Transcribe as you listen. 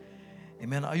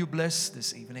Amen. Are you blessed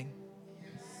this evening?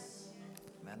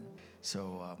 Amen.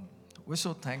 So we're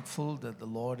so thankful that the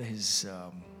Lord has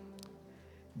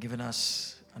given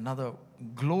us another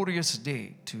glorious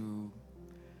day to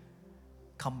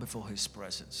come before His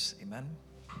presence. Amen.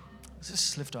 Let's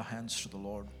just lift our hands to the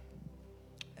Lord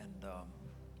and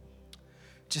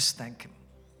just thank Him.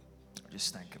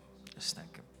 Just thank Him. Just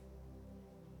thank Him.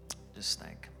 Just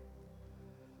thank Him.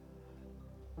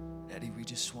 Daddy, we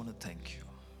just want to thank You.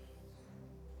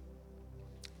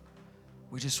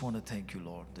 We just want to thank You,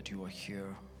 Lord, that You are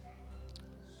here.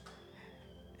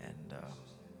 And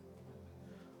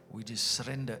we just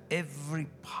surrender every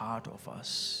part of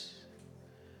us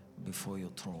before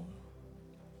Your throne.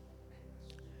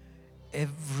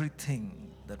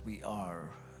 Everything that we are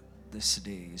this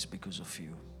day is because of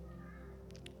You.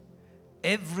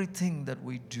 Everything that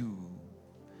we do,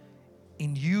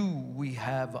 in You we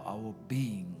have our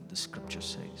being, the scripture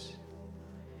says.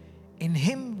 In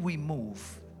Him we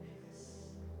move.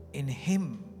 In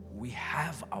Him we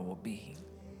have our being.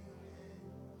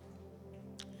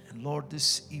 And Lord,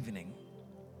 this evening,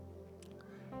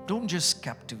 don't just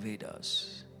captivate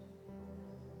us.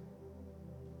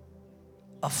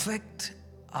 Affect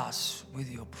us with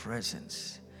Your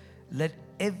presence. Let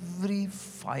every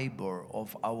fiber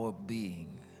of our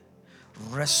being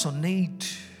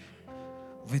resonate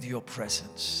with Your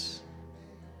presence.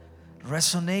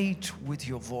 Resonate with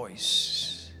Your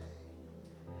voice.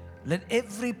 Let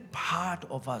every part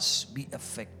of us be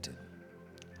affected.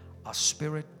 Our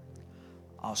spirit,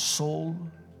 our soul,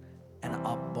 and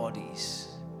our bodies.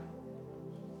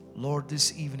 Lord,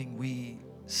 this evening we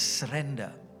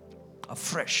surrender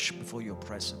afresh before Your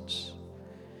presence.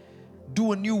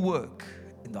 Do a new work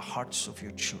in the hearts of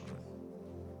Your children.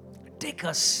 Take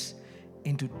us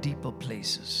into deeper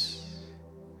places.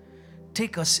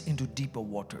 Take us into deeper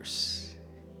waters.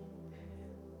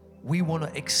 We want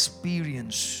to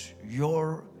experience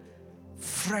Your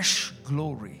fresh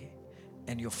glory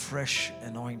and Your fresh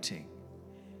anointing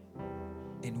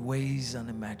in ways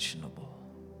unimaginable.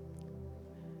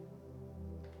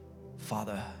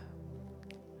 Father,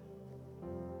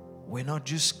 we're not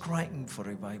just crying for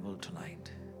revival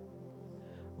tonight.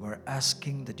 We're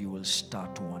asking that You will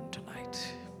start one tonight.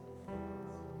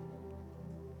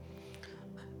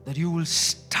 That You will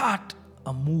start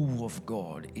a move of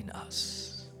God in us.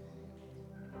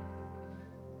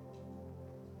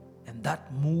 And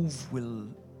that move will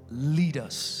lead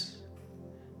us,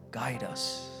 guide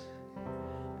us.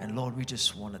 And Lord, we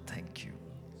just want to thank You.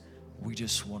 We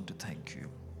just want to thank You.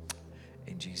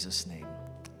 In Jesus' name,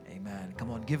 amen.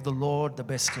 Come on, give the Lord the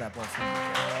best clap offering.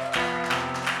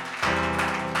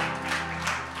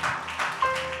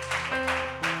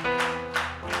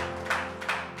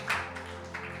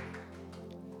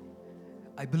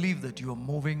 I believe that you are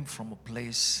moving from a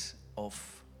place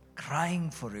of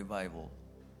crying for revival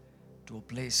to a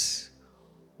place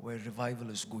where revival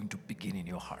is going to begin in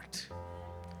your heart.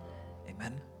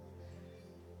 Amen.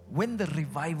 When the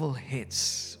revival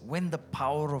hits, when the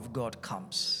power of God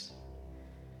comes,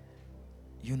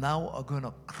 you now are going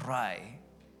to cry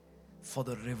for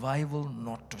the revival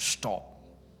not to stop.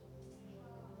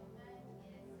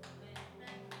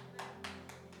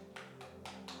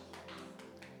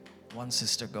 One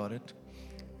sister got it.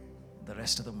 The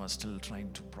rest of them are still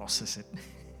trying to process it.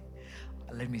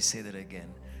 Let me say that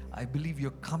again. I believe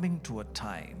you're coming to a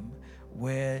time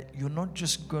where you're not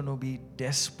just going to be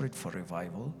desperate for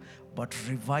revival, but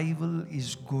revival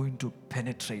is going to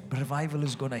penetrate. Revival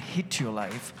is going to hit your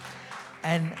life.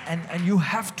 And you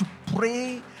have to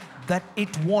pray that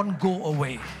it won't go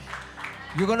away.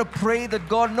 You're going to pray that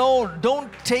God, no,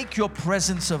 don't take Your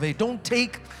presence away. Don't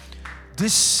take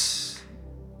this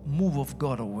move of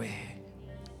God away.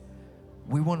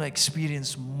 We want to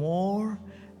experience more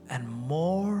and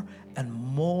more and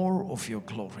more of Your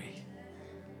glory.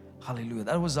 Hallelujah.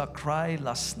 That was our cry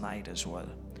last night as well.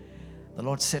 The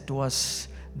Lord said to us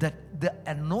that the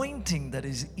anointing that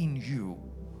is in you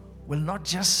will not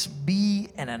just be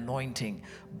an anointing,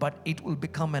 but it will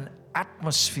become an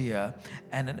atmosphere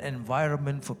and an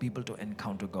environment for people to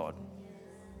encounter God.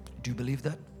 Do you believe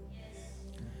that?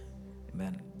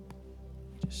 Amen.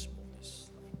 Just move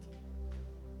this.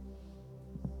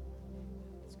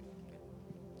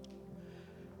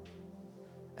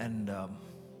 And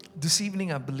this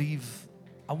evening, I believe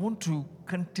I want to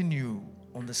continue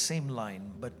on the same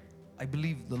line, but I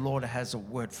believe the Lord has a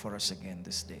word for us again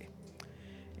this day.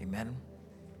 Amen.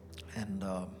 And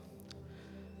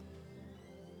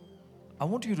I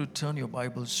want you to turn your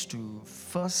Bibles to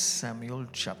 1 Samuel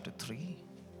chapter 3.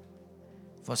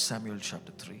 1 Samuel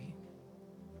chapter 3.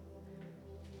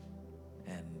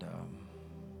 And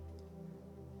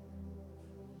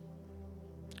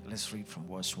Let's read from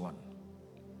verse 1.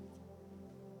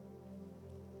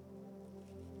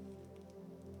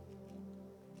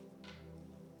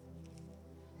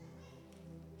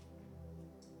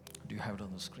 Do you have it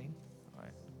on the screen? All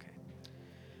right, okay.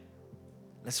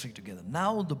 Let's read together.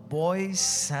 Now the boy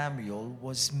Samuel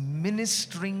was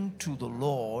ministering to the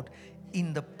Lord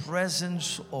in the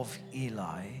presence of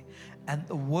Eli, and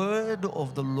the word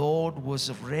of the Lord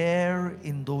was rare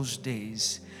in those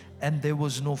days, and there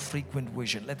was no frequent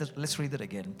vision. Let's read it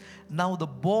again. Now the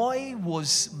boy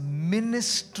was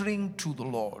ministering to the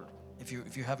Lord. If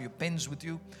you have your pens with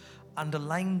you,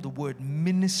 underline the word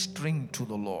ministering to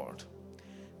the Lord.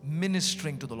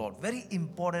 Ministering to the Lord. Very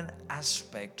important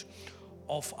aspect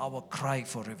of our cry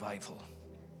for revival.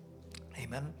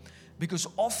 Amen. Because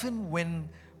often when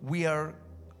we are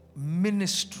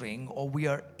ministering, or we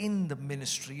are in the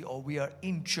ministry, or we are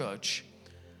in church,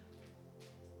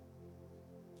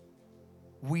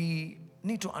 we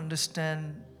need to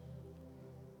understand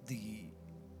the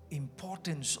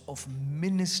importance of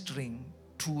ministering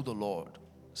to the Lord.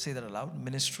 Say that aloud.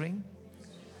 Ministering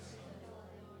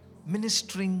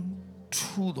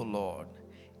to the Lord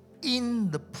in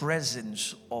the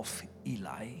presence of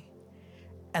Eli.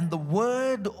 And the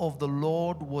word of the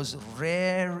Lord was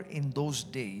rare in those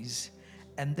days,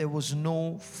 and there was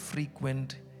no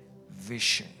frequent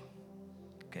vision.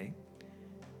 Okay?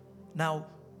 Now,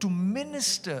 to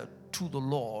minister to the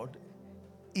Lord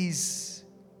is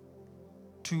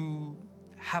to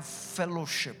have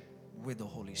fellowship with the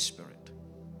Holy Spirit.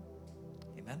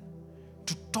 Amen?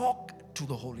 To talk to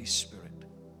the Holy Spirit.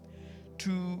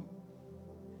 To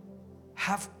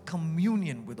have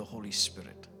communion with the Holy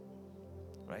Spirit.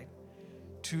 Right?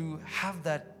 To have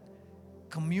that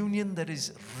communion that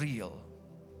is real,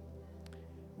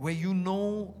 where you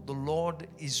know the Lord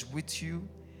is with you,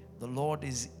 the Lord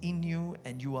is in you,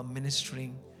 and you are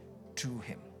ministering to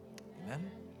Him. Amen?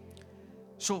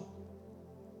 So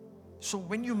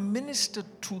when you minister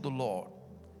to the Lord,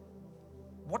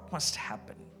 what must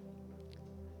happen?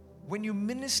 When you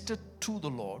minister to the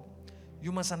Lord,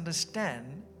 you must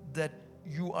understand that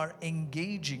you are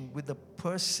engaging with the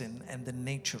person and the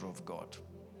nature of God.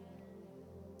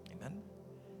 Amen.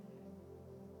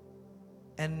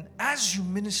 And as you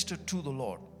minister to the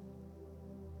Lord,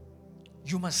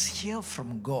 you must hear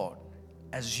from God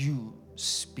as you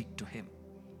speak to Him.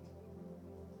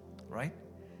 Right?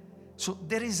 So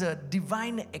there is a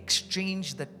divine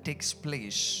exchange that takes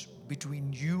place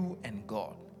between you and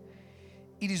God.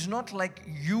 It is not like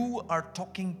you are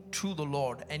talking to the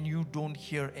Lord and you don't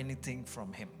hear anything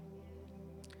from Him.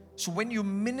 So when you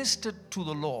minister to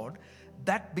the Lord,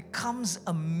 that becomes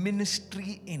a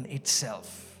ministry in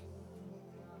itself.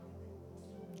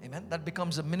 Amen? That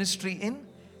becomes a ministry in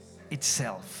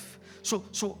itself.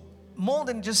 So more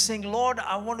than just saying, Lord,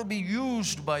 I want to be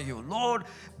used by you. Lord,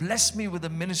 bless me with a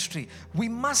ministry. We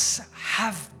must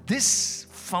have this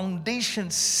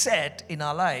foundation set in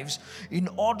our lives in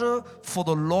order for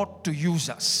the Lord to use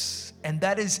us. And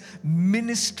that is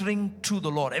ministering to the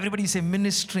Lord. Everybody say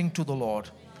ministering to the Lord.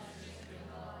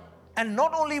 And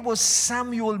not only was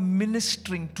Samuel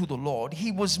ministering to the Lord,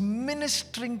 he was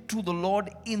ministering to the Lord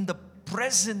in the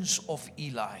presence of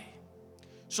Eli.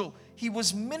 So he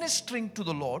was ministering to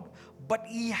the Lord, but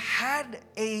he had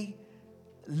a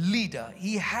leader.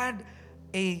 He had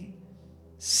a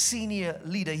senior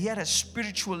leader. He had a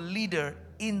spiritual leader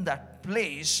in that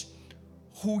place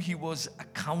who he was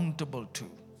accountable to,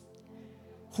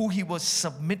 who he was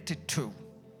submitted to.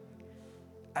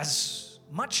 As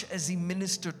much as he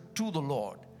ministered to the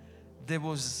Lord, there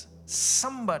was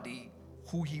somebody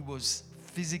who he was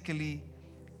physically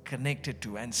connected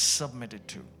to and submitted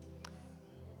to.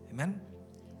 Amen?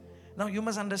 Now you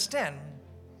must understand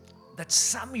that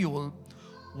Samuel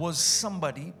was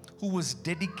somebody who was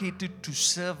dedicated to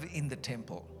serve in the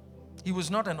temple. He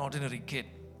was not an ordinary kid.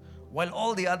 While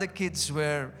all the other kids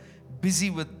were busy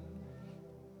with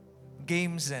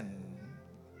games and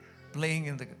playing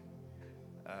in the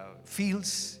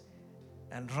fields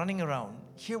and running around,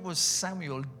 here was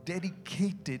Samuel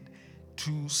dedicated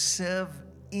to serve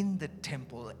in the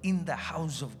temple, in the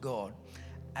house of God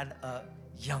at a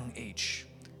young age.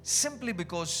 Simply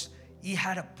because he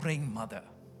had a praying mother.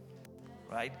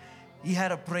 Right? He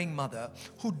had a praying mother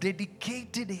who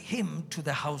dedicated him to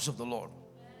the house of the Lord.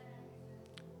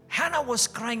 Hannah was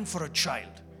crying for a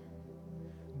child.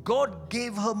 God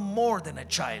gave her more than a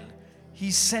child.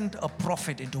 He sent a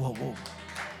prophet into her womb.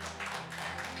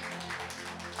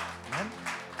 Amen?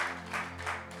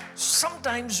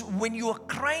 Sometimes when you are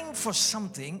crying for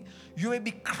something, you may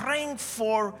be crying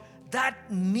for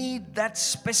that need, that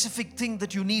specific thing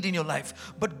that you need in your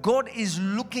life. But God is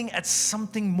looking at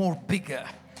something more bigger.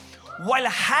 while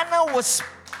Hannah was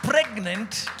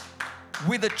pregnant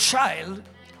with a child,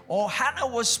 or Hannah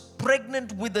was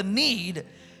pregnant with a need,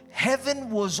 heaven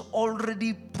was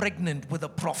already pregnant with a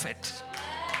prophet.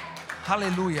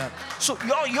 Hallelujah. So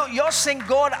you're saying,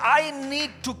 God, I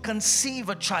need to conceive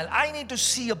a child. I need to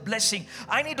see a blessing.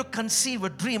 I need to conceive a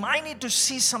dream. I need to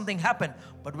see something happen.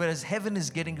 But whereas heaven is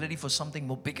getting ready for something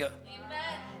more bigger.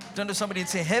 Amen. Turn to somebody and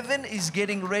say, heaven is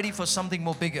getting ready for something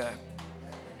more bigger.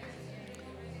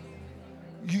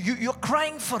 You're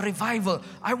crying for revival.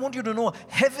 I want you to know,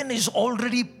 heaven is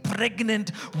already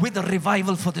pregnant with a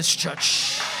revival for this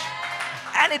church.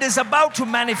 And it is about to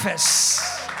manifest.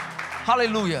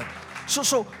 Hallelujah.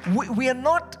 So we are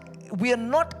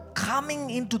not coming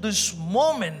into this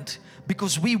moment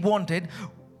because we want it.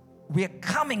 We are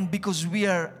coming because we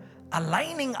are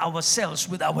aligning ourselves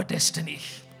with our destiny.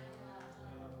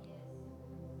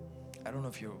 I don't know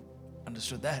if you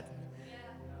understood that.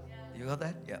 You got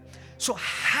that? Yeah. So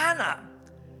Hannah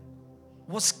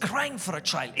was crying for a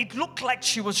child. It looked like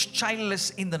she was childless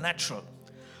in the natural.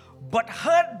 But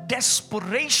her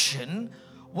desperation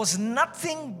was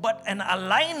nothing but an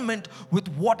alignment with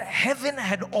what heaven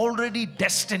had already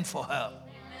destined for her.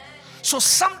 So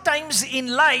sometimes in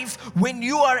life, when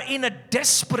you are in a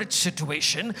desperate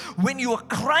situation, when you are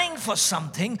crying for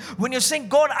something, when you're saying,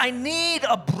 God, I need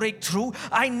a breakthrough,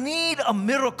 I need a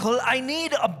miracle, I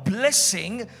need a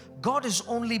blessing, God is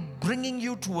only bringing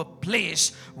you to a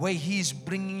place where He's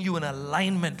bringing you in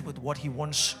alignment with what He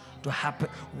wants to happen,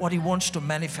 what He wants to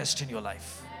manifest in your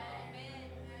life.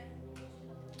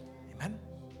 Amen.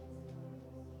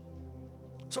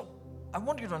 So I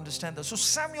want you to understand that. So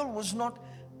Samuel was not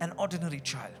an ordinary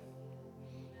child.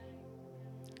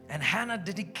 And Hannah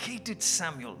dedicated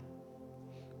Samuel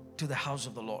to the house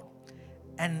of the Lord.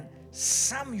 And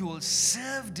Samuel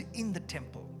served in the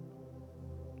temple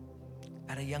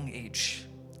at a young age.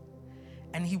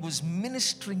 And he was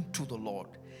ministering to the Lord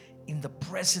in the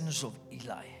presence of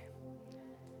Eli.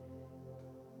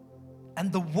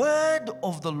 And the word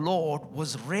of the Lord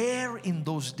was rare in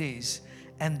those days,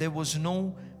 and there was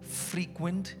no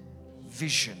frequent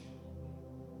vision.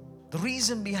 The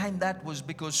reason behind that was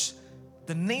because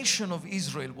the nation of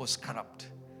Israel was corrupt.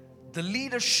 The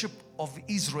leadership of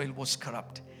Israel was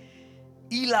corrupt.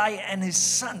 Eli and his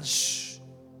sons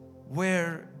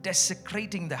were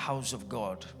desecrating the house of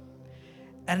God.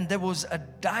 And there was a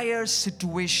dire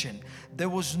situation. There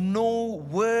was no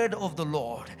word of the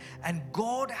Lord. And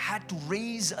God had to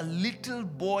raise a little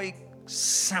boy,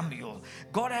 Samuel.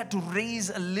 God had to raise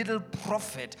a little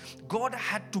prophet. God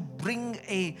had to bring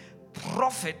a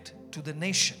prophet to the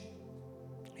nation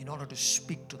in order to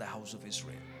speak to the house of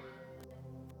Israel.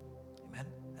 Amen.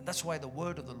 And that's why the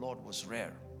word of the Lord was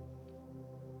rare.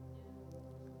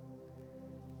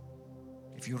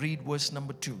 If you read verse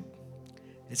number 2,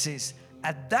 it says,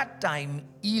 at that time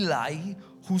Eli,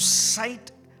 whose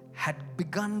sight had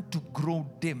begun to grow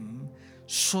dim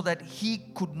so that he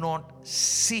could not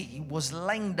see, was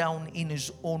lying down in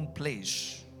his own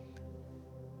place.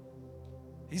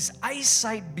 His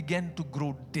eyesight began to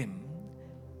grow dim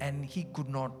and he could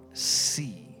not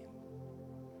see.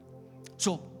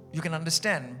 So you can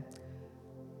understand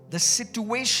the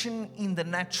situation in the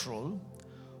natural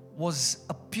was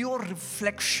a pure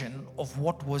reflection of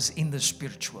what was in the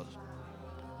spiritual.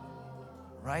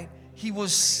 Right? He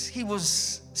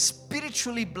was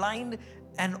spiritually blind,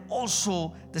 and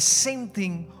also the same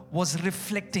thing was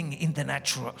reflecting in the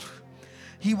natural.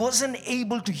 He wasn't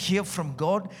able to hear from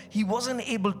God. He wasn't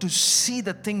able to see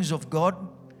the things of God.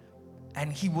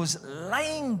 And he was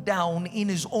lying down in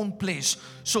his own place.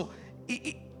 So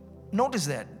notice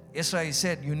that. Yesterday I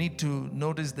said you need to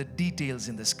notice the details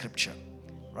in the scripture.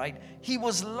 Right? He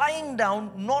was lying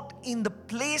down not in the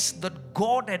place that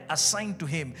God had assigned to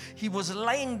him. He was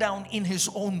lying down in his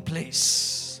own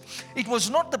place. It was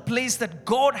not the place that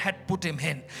God had put him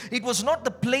in. It was not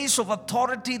the place of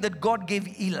authority that God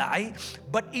gave Eli,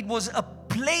 but it was a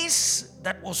place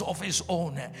that was of his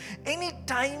own.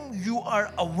 Anytime you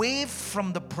are away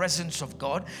from the presence of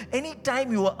God,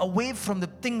 anytime you are away from the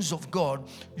things of God,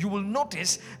 you will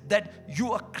notice that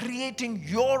you are creating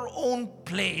your own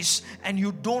place, and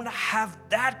you don't have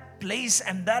that place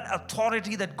and that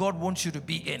authority that God wants you to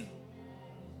be in.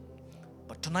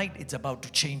 But tonight it's about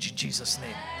to change in Jesus'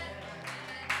 name.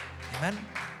 Amen.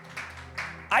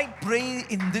 I pray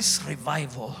in this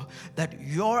revival that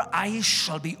your eyes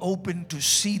shall be open to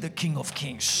see the King of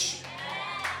Kings.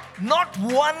 Not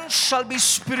one shall be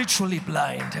spiritually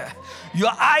blind.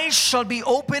 Your eyes shall be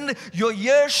open, your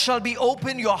ears shall be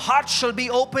open, your heart shall be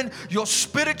open, your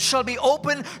spirit shall be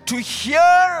open to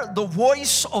hear the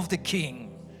voice of the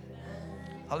King.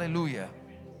 Hallelujah.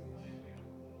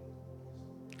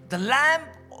 The Lamb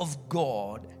of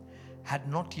God had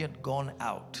not yet gone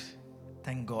out.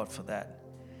 Thank God for that.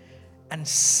 And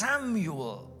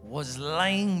Samuel was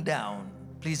lying down.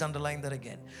 Please underline that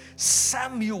again.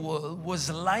 Samuel was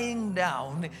lying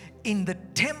down in the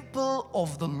temple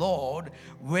of the Lord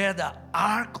where the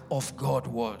ark of God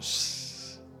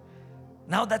was.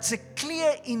 Now that's a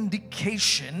clear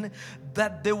indication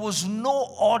that there was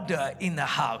no order in the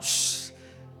house.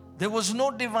 There was no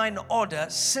divine order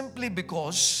simply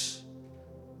because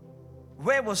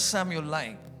where was Samuel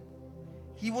lying?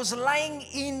 He was lying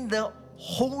in the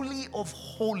Holy of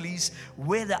Holies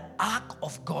where the ark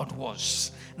of God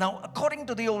was. Now, according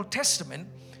to the Old Testament,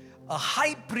 a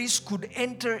high priest could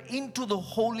enter into the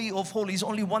Holy of Holies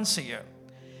only once a year.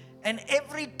 And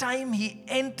every time he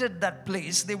entered that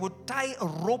place, they would tie a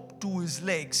rope to his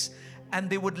legs and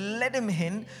they would let him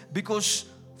in, because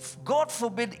God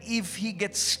forbid if he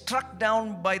gets struck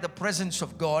down by the presence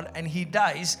of God and he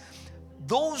dies,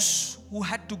 those who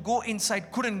had to go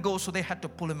inside couldn't go, so they had to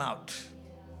pull him out.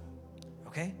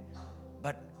 Okay?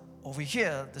 But over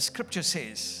here, the scripture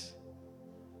says,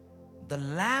 the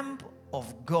Lamb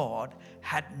of God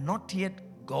had not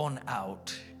yet gone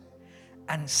out,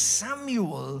 and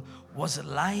Samuel was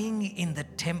lying in the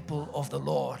temple of the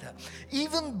Lord.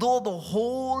 Even though the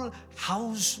whole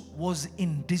house was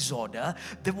in disorder,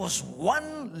 there was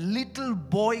one little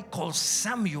boy called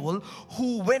Samuel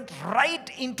who went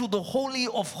right into the Holy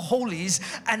of Holies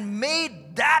and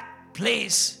made that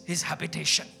place his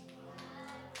habitation.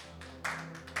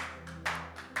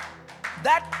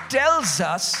 That tells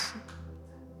us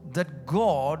that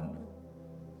God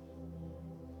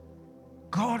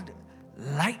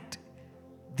liked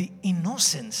the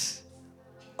innocence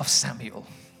of Samuel.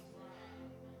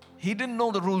 He didn't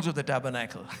know the rules of the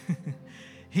tabernacle.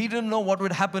 He didn't know what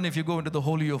would happen if you go into the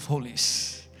Holy of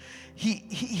Holies.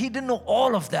 He didn't know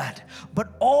all of that.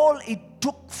 But all it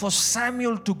took for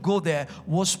Samuel to go there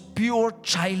was pure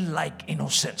childlike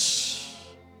innocence.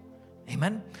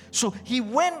 Amen. So he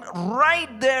went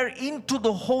right there into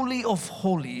the Holy of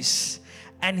Holies,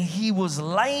 and he was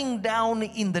lying down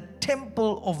in the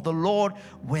temple of the Lord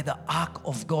where the ark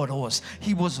of God was.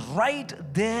 He was right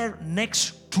there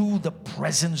next to the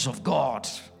presence of God.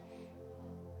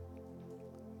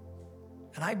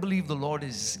 And I believe the Lord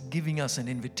is giving us an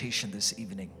invitation this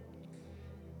evening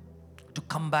to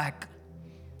come back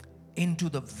into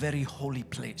the very holy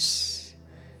place,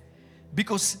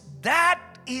 because that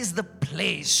is the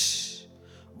place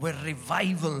where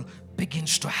revival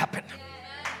begins to happen.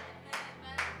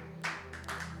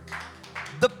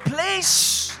 The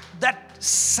place that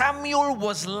Samuel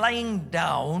was lying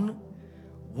down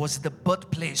was the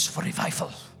birthplace for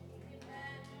revival.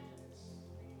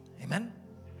 Amen.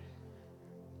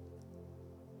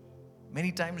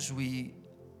 Many times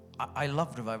I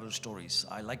love revival stories.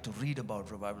 I like to read about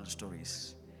revival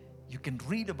stories. You can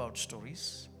read about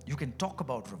stories, you can talk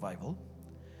about revival,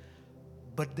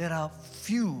 but there are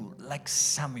few like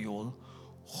Samuel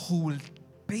who will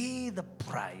pay the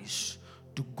price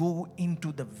to go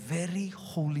into the very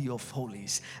Holy of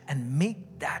Holies and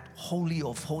make that Holy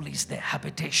of Holies their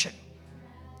habitation.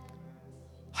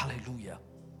 Hallelujah.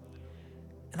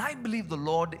 And I believe the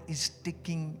Lord is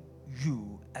taking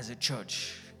you as a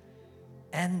church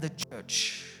and the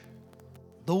church,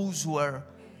 those who are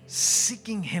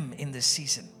seeking Him in this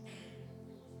season,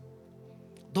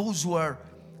 those who are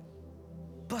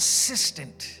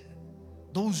persistent,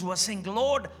 those who are saying,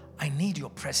 Lord, I need your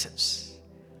presence.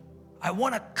 I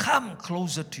want to come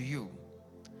closer to you.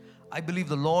 I believe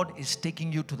the Lord is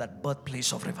taking you to that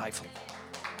birthplace of revival.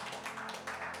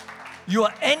 You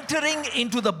are entering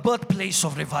into the birthplace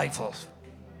of revival.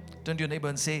 Turn to your neighbor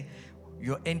and say,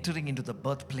 you're entering into the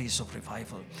birthplace of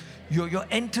revival. You're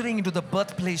entering into the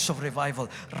birthplace of revival.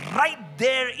 Right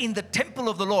there in the temple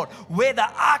of the Lord, where the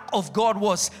ark of God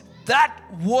was, that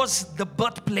was the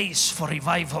birthplace for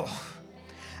revival.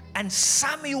 And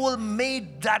Samuel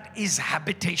made that his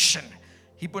habitation.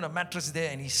 He put a mattress there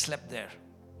and he slept there.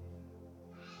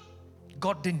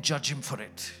 God didn't judge him for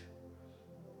it.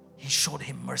 He showed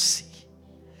him mercy.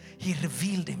 He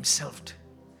revealed himself.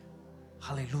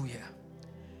 Hallelujah.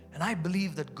 And I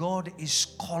believe that God is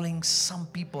calling some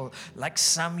people like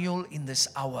Samuel in this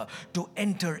hour to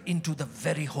enter into the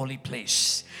very holy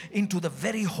place, into the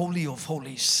very holy of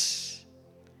holies,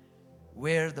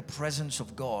 where the presence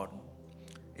of God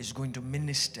is going to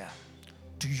minister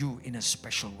to you in a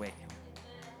special way.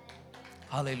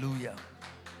 Hallelujah.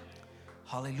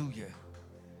 Hallelujah.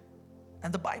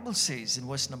 And the Bible says in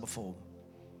verse number 4,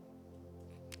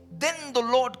 then the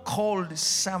Lord called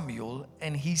Samuel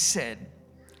and he said,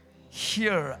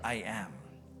 here I am.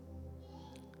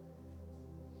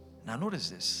 Now notice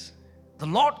this. The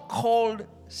Lord called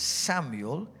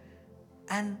Samuel,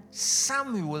 and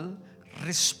Samuel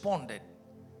responded.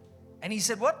 And he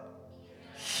said, what?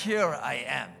 Here I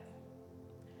am.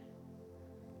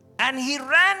 And he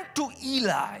ran to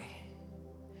Eli.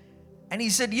 And he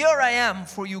said, here I am,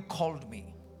 for you called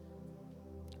me.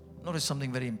 Notice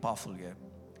something very powerful here.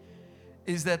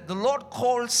 Is that the Lord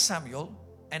called Samuel,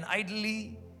 and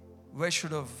ideally, where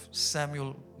should have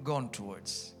Samuel gone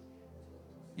towards?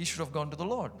 He should have gone to the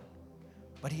Lord.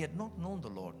 But he had not known the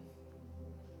Lord.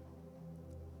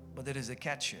 But there is a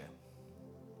catch here.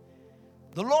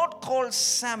 The Lord called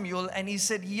Samuel and he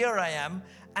said, here I am.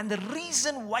 And the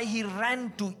reason why he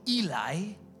ran to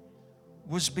Eli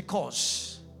was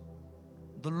because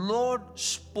the Lord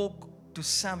spoke to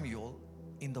Samuel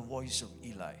in the voice of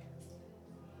Eli.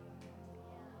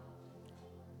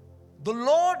 The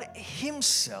Lord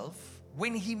himself,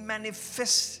 when he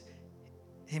manifests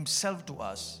himself to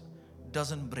us,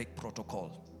 doesn't break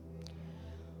protocol.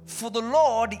 For the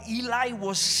Lord, Eli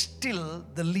was still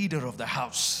the leader of the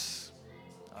house.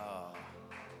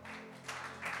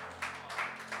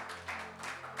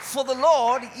 For the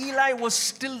Lord, Eli was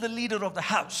still the leader of the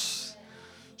house.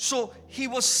 So he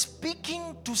was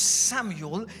speaking to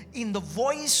Samuel in the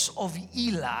voice of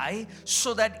Eli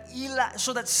so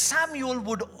that Samuel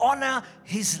would honor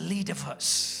his leader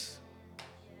first.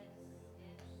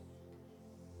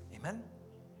 Amen.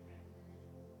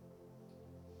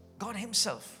 God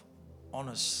himself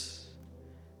honors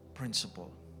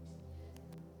principle.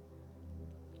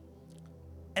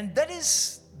 And that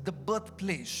is the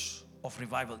birthplace of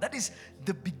revival. That is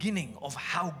the beginning of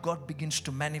how God begins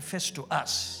to manifest to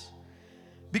us.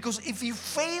 Because if you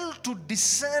fail to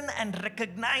discern and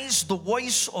recognize the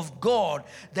voice of God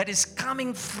that is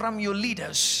coming from your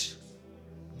leaders,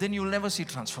 then you'll never see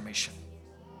transformation.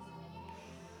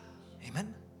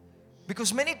 Amen.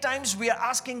 Because many times we are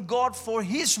asking God for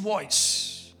His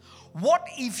voice. What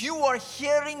if you are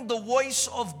hearing the voice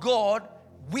of God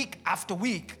week after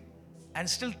week and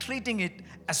still treating it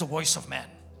as a voice of man?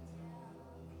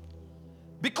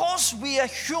 Because we are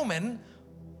human,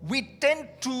 we tend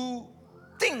to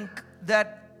think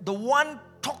that the one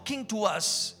talking to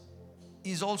us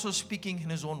is also speaking in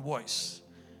his own voice.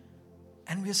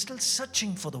 And we are still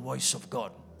searching for the voice of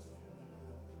God.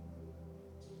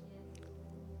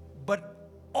 But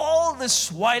all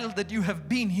this while that you have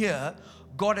been here,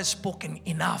 God has spoken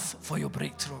enough for your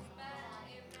breakthrough.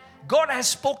 God has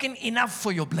spoken enough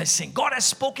for your blessing. God has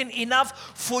spoken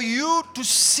enough for you to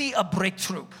see a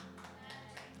breakthrough.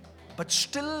 But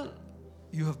still,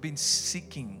 you have been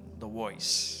seeking the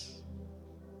voice.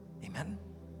 Amen?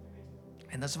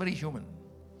 And that's very human.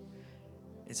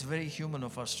 It's very human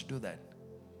of us to do that.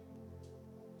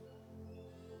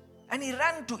 And he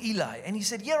ran to Eli and he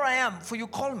said, here I am, for you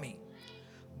call me.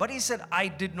 But he said, I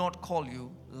did not call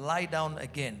you. Lie down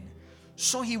again.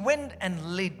 So he went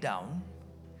and laid down.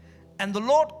 And the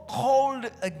Lord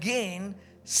called again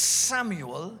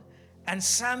Samuel. And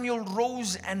Samuel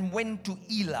rose and went to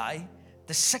Eli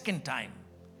the second time.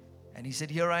 And he said,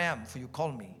 here I am, for you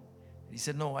call me. And he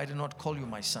said, no, I did not call you,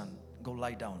 my son. Go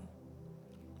lie down.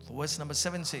 So verse number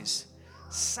 7 says,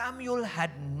 Samuel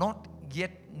had not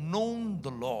yet known the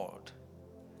Lord,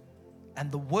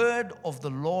 and the word of the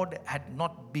Lord had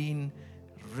not been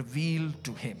revealed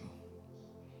to him.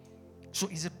 So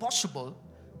is it possible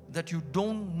that you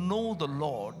don't know the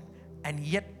Lord and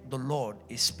yet the Lord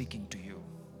is speaking to you?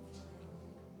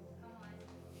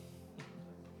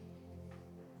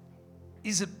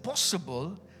 Is it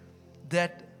possible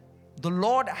that the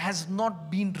Lord has not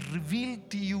been revealed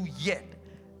to you yet,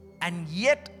 and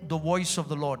yet the voice of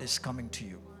the Lord is coming to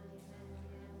you?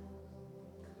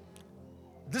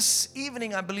 This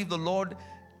evening, I believe the Lord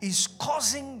is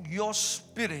causing your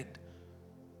spirit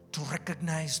to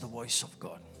recognize the voice of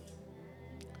God.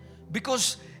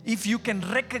 Because if you can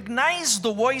recognize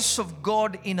the voice of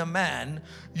God in a man,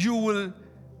 you will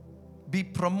be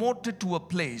promoted to a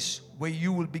place where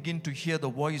you will begin to hear the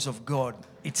voice of God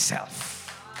itself.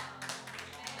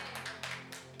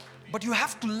 But you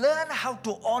have to learn how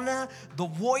to honor the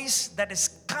voice that is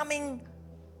coming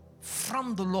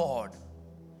from the Lord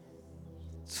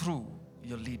through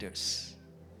your leaders.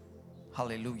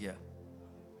 Hallelujah.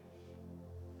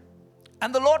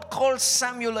 And the Lord called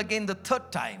Samuel again the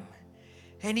third time.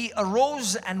 And he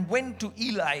arose and went to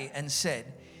Eli and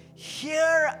said,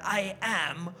 here I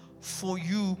am, for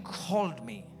you called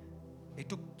me. It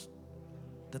took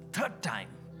the third time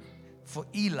for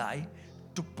Eli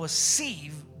to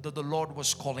perceive that the Lord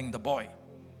was calling the boy.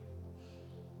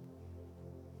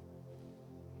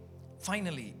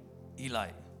 Finally, Eli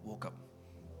woke up.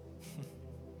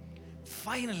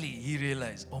 finally he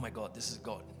realized, oh my God, this is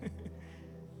God.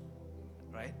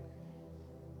 Right?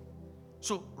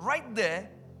 So right there,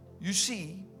 you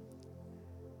see,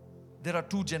 there are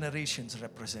two generations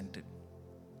represented.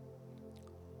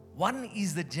 One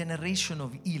is the generation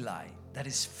of Eli that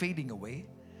is fading away,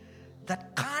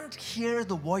 that can't hear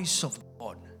the voice of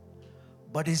God,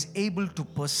 but is able to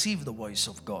perceive the voice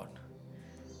of God.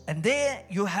 And there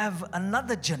you have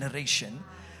another generation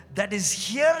that is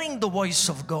hearing the voice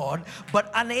of God, but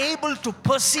unable to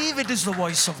perceive it is the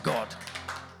voice of God.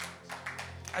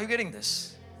 Are you getting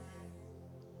this?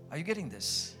 Are you getting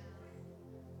this?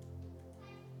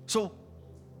 So,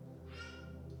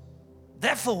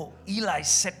 therefore, Eli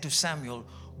said to Samuel,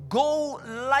 go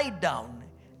lie down,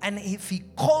 and if he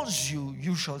calls you,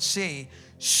 you shall say,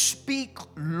 speak,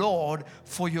 Lord,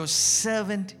 for your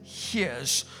servant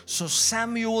hears. So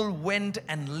Samuel went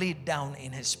and laid down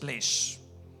in his place.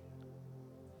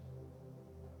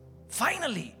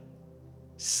 Finally,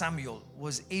 Samuel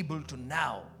was able to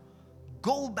now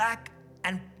go back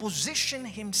and position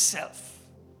himself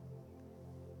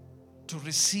to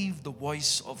receive the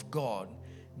voice of God,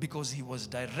 because he was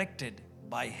directed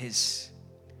by his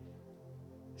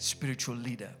spiritual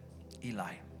leader,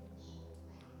 Eli.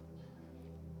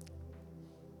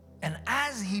 And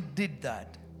as he did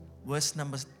that, verse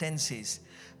number 10 says,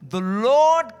 the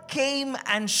Lord came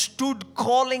and stood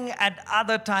calling at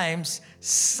other times,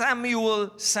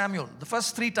 Samuel, Samuel. The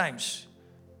first 3 times,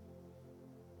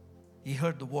 he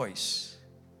heard the voice.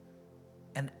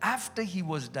 And after he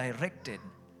was directed,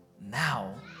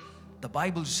 now the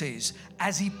Bible says,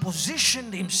 as he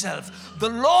positioned himself, the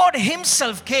Lord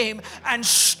himself came and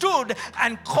stood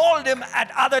and called him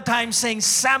at other times, saying,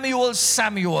 Samuel,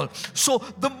 Samuel. So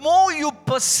the more you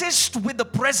persist with the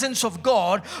presence of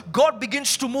God, God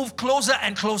begins to move closer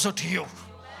and closer to you.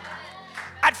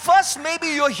 At first, maybe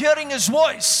you're hearing his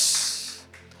voice,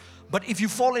 but if you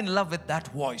fall in love with that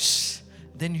voice,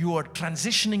 then you are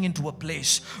transitioning into a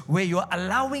place where you're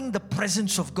allowing the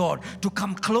presence of God to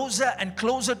come closer and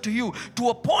closer to you, to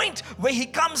a point where he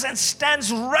comes and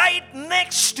stands right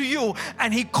next to you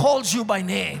and he calls you by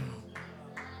name.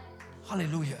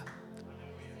 Hallelujah.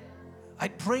 I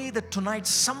pray that tonight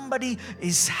somebody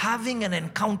is having an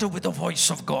encounter with the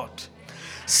voice of God.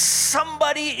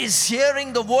 Somebody is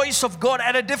hearing the voice of God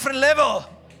at a different level.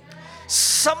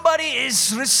 Somebody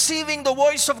is receiving the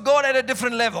voice of God at a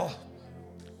different level.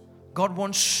 God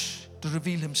wants to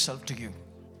reveal himself to you.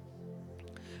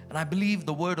 And I believe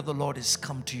the word of the Lord has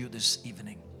come to you this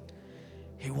evening.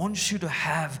 He wants you to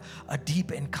have a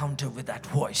deep encounter with that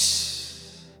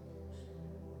voice.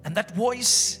 And that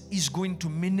voice is going to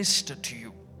minister to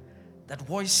you. That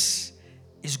voice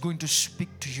is going to speak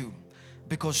to you.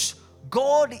 Because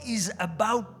God is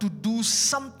about to do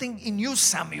something in you,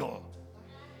 Samuel.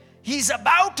 He's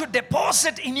about to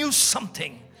deposit in you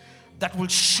something that will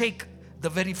shake the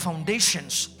very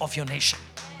foundations of your nation.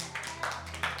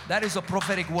 That is a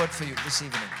prophetic word for you this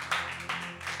evening.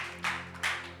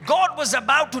 God was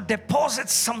about to deposit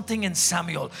something in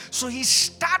Samuel. So he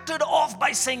started off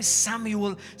by saying,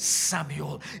 Samuel,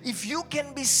 Samuel. If you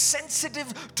can be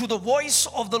sensitive to the voice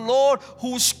of the Lord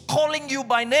who's calling you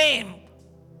by name,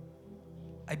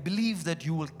 I believe that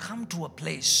you will come to a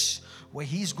place where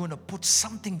he's going to put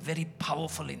something very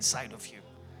powerful inside of you.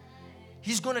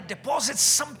 He's going to deposit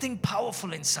something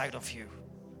powerful inside of you.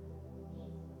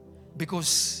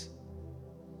 Because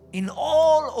in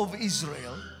all of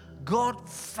Israel, God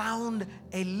found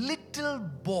a little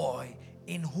boy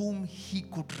in whom he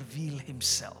could reveal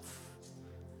himself.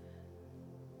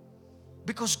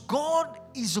 Because God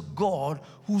is a God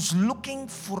who's looking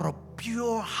for a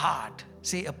pure heart.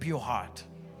 Say a pure heart.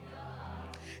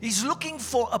 He's looking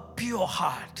for a pure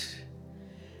heart.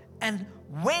 And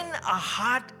when a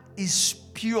heart is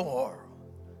pure,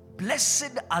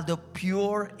 blessed are the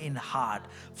pure in heart,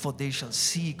 for they shall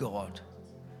see God.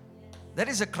 That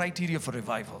is a criteria for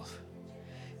revival.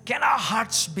 Can our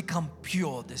hearts become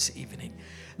pure this evening?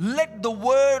 Let the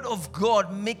word of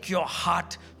God make your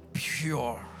heart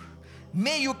pure.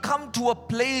 May you come to a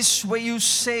place where you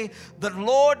say that,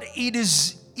 Lord, it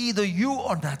is either you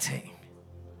or nothing.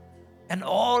 And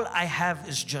all I have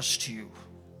is just you.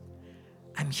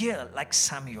 I'm here like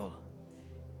Samuel,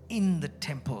 in the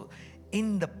temple,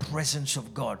 in the presence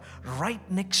of God, right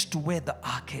next to where the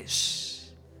ark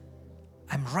is.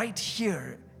 I'm right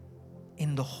here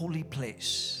in the holy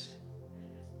place,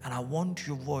 and I want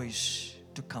your voice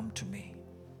to come to me.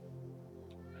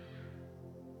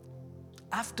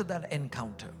 After that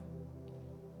encounter,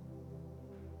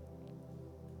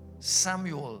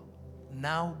 Samuel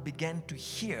now began to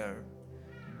hear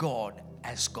God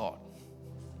as God.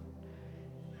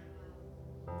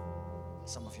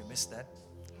 Some of you missed that.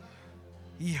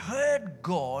 He heard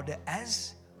God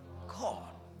as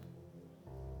God.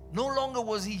 No longer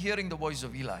was he hearing the voice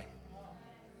of Eli.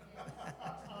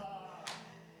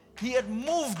 He had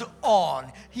moved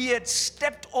on. He had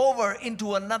stepped over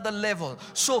into another level.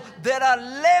 So there are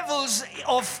levels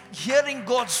of hearing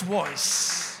God's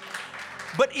voice.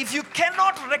 But if you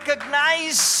cannot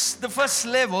recognize the first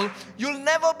level, you'll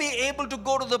never be able to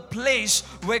go to the place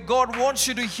where God wants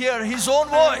you to hear His own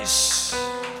voice.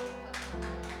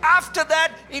 After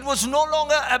that, it was no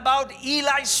longer about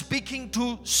Eli speaking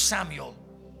to Samuel.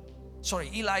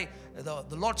 Eli,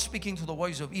 the Lord speaking to the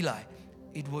voice of Eli.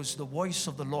 It was the voice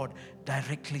of the Lord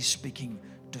directly speaking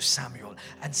to Samuel.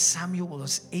 And Samuel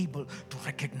was able to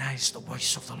recognize the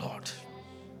voice of the Lord.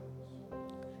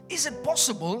 Is it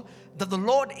possible that the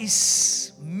Lord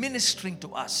is ministering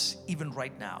to us even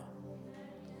right now?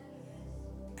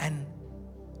 And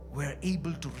we're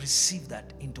able to receive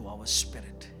that into our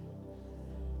spirit.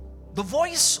 The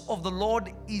voice of the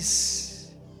Lord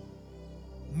is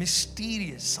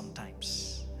mysterious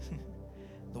sometimes.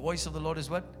 The voice of the Lord is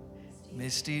what?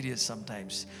 Mysterious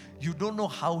sometimes. You don't know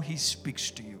how He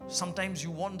speaks to you. Sometimes you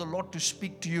want the Lord to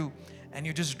speak to you and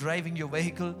you're just driving your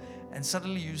vehicle and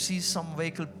suddenly you see some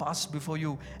vehicle pass before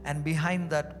you and behind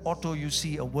that auto you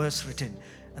see a verse written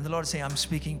and the Lord say, I'm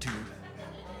speaking to you.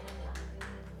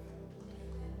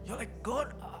 You're like,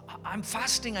 God, I'm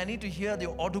fasting. I need to hear the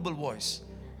audible voice.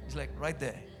 He's like, right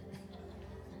there.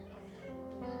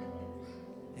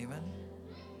 Amen.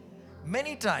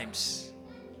 Many times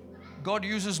God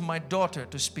uses my daughter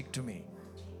to speak to me.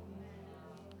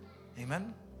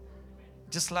 Amen.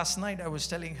 Just last night I was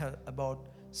telling her about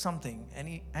something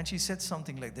and she said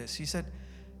something like this. She said,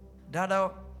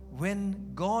 Dada,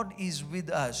 when God is with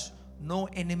us, no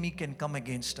enemy can come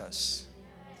against us.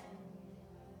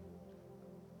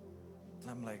 And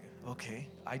I'm like, okay.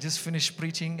 I just finished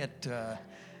preaching at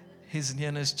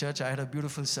HISnearness church. I had a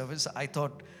beautiful service. I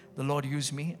thought the Lord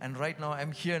used me, and right now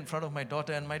I'm here in front of my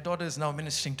daughter, and my daughter is now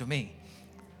ministering to me.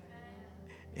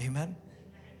 Amen.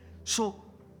 So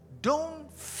don't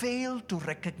fail to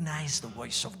recognize the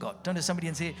voice of God. Turn to somebody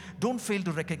and say, don't fail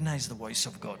to recognize the voice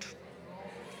of God.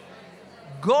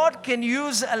 God can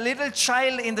use a little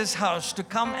child in this house to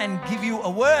come and give you a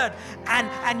word,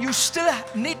 and you still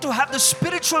need to have the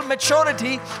spiritual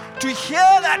maturity to hear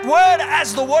that word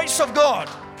as the voice of God.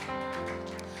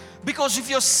 Because if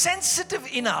you're sensitive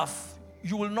enough,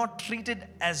 you will not treat it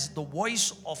as the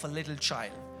voice of a little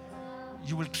child.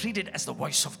 You will treat it as the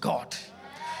voice of God.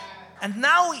 And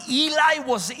now Eli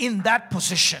was in that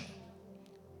position.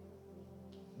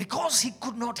 Because he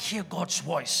could not hear God's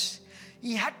voice,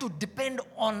 he had to depend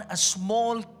on a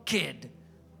small kid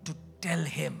to tell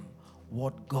him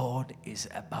what God is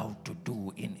about to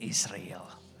do in Israel.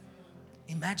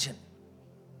 Imagine.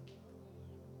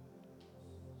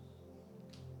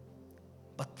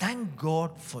 But thank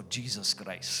God for Jesus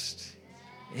Christ.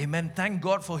 Amen. Thank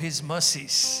God for His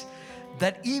mercies.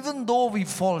 That even though we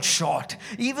fall short,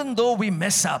 even though we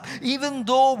mess up, even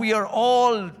though we are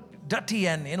all dirty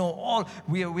and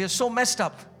we are so messed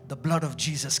up, the blood of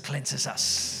Jesus cleanses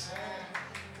us.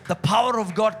 The power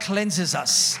of God cleanses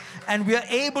us. And we are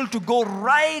able to go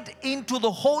right into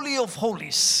the Holy of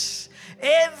Holies.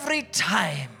 Every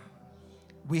time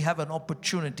we have an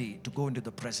opportunity to go into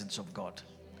the presence of God.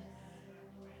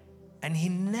 And He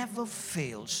never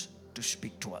fails to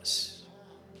speak to us.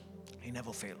 He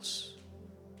never fails.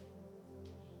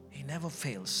 He never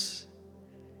fails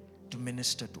to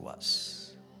minister to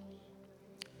us.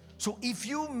 So if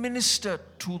you minister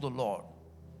to the Lord,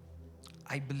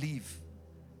 I believe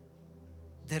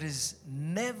there is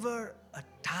never a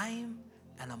time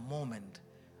and a moment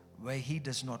where He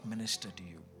does not minister to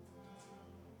you.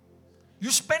 You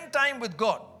spend time with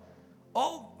God.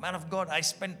 Oh, man of God, I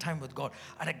spent time with God.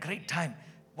 I had a great time.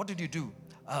 What did you do?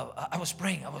 I was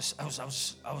praying. I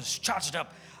was charged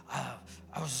up.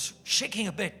 I was shaking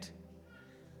a bit.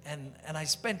 And I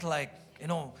spent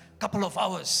couple of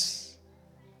hours.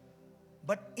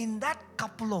 But in that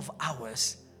couple of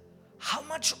hours, how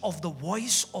much of the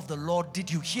voice of the Lord did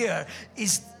you hear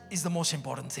is the most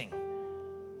important thing.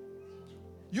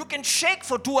 You can shake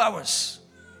for 2 hours.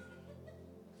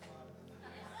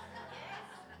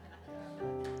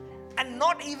 And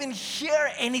not even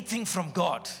hear anything from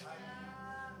God.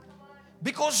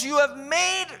 Because you have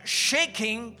made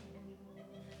shaking.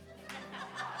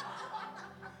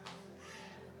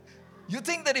 You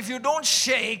think that if you don't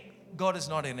shake, God is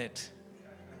not in it.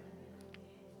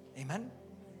 Amen?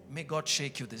 May God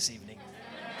shake you this evening.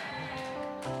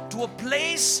 To a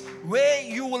place where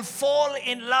you will fall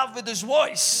in love with His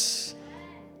voice.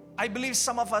 I believe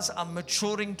some of us are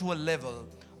maturing to a level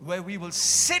where we will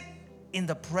sit in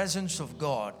the presence of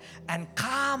God and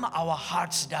calm our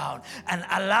hearts down and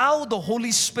allow the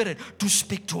Holy Spirit to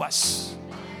speak to us.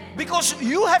 Because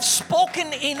you have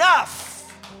spoken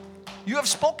enough. You have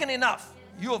spoken enough.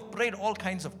 You have prayed all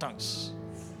kinds of tongues.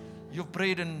 You've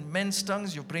prayed in men's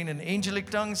tongues. You've prayed in angelic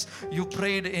tongues. You've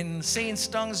prayed in saints'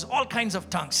 tongues. All kinds of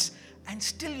tongues. And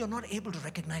still you're not able to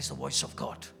recognize the voice of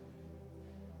God.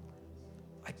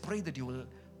 I pray that you will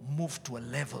move to a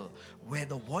level where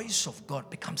the voice of God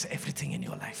becomes everything in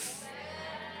your life.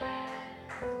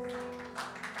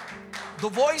 The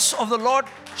voice of the Lord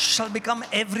shall become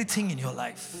everything in your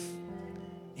life.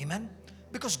 Amen?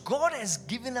 Because God has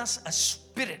given us a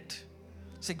spirit.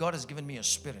 Say, God has given me a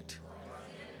spirit.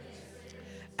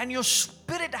 And your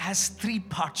spirit has 3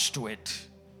 parts to it.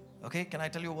 Okay, can I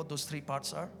tell you what those 3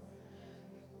 parts are?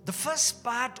 The first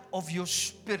part of your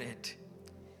spirit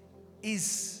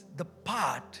is the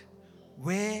part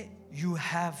where you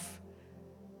have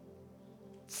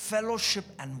fellowship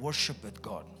and worship with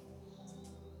God.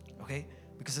 Okay?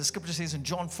 Because the scripture says in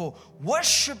John 4,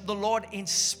 worship the Lord in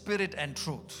spirit and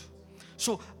truth.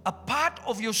 So a part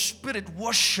of your spirit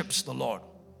worships the Lord.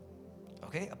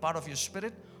 Okay? A part of your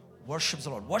spirit worships the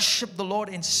Lord. Worship the Lord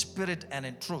in spirit and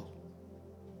in truth.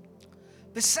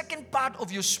 The second part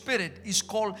of your spirit is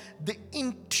called the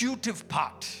intuitive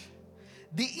part.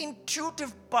 The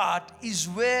intuitive part is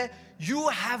where you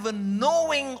have a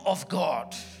knowing of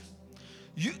God.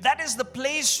 That is the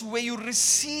place where you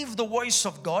receive the voice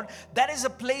of God. That is a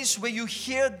place where you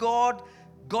hear God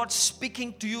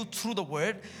speaking to you through the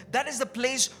word. That is the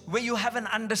place where you have an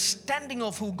understanding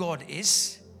of who God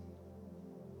is.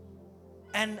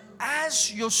 And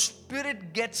as your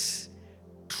spirit gets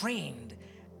trained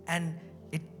and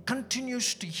it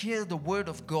continues to hear the word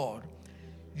of God,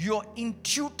 your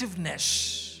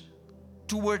intuitiveness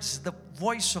towards the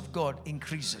voice of God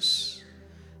increases.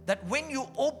 That when you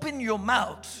open your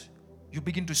mouth, you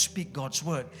begin to speak God's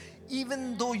word,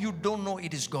 even though you don't know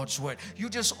it is God's word. You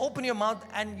just open your mouth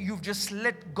and you've just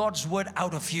let God's word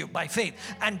out of you by faith,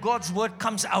 and God's word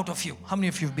comes out of you. How many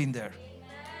of you have been there?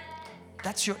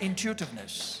 That's your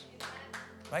intuitiveness,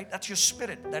 right? That's your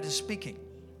spirit that is speaking.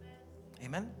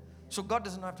 Amen? So God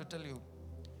doesn't have to tell you.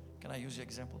 Can I use your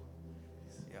example?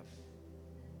 Yeah.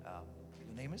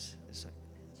 Your name is?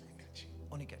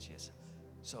 Onikachi, yes.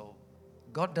 So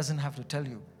God doesn't have to tell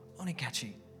you,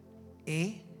 Onikachi,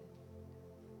 A.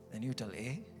 Then you tell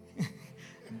A.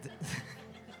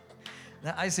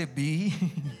 Then I say B,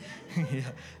 yeah,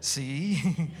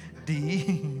 C,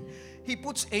 D. He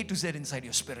puts A to Z inside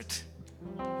your spirit.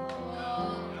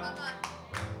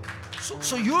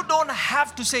 So you don't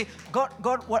have to say,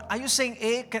 God, what are you saying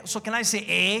A? So can I say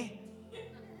A?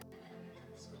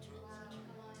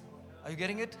 Are you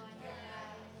getting it?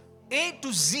 A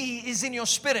to Z is in your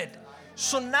spirit.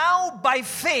 So now by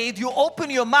faith you open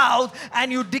your mouth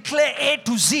and you declare A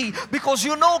to Z, because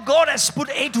you know God has put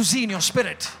A to Z in your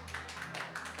spirit.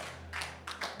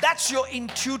 That's your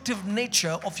intuitive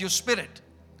nature of your spirit.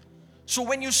 So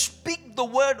when you speak the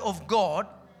word of God,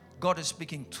 God is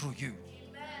speaking through you.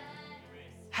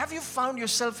 Have you found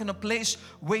yourself in a place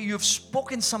where you've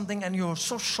spoken something and you're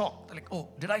so shocked? Like, oh,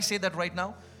 did I say that right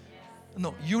now?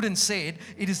 No, you didn't say it.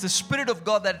 It is the Spirit of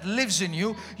God that lives in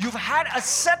you. You've had a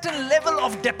certain level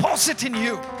of deposit in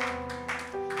you.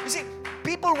 You see,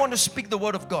 people want to speak the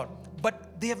word of God,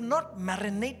 but they have not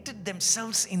marinated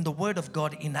themselves in the word of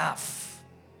God enough.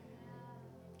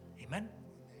 Amen?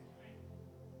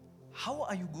 How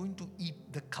are you going to eat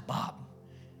the kebab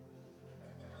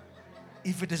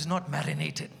if it is not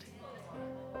marinated?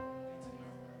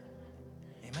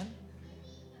 Amen?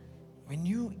 When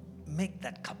you make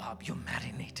that kebab, you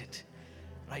marinate it,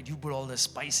 right? You put all the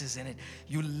spices in it.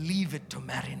 You leave it to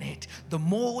marinate. The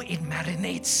more it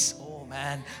marinates, oh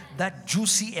man, that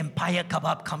juicy empire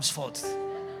kebab comes forth.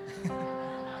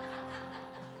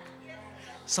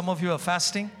 Some of you are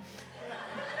fasting.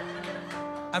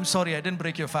 I'm sorry, I didn't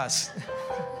break your fast.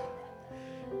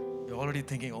 You're already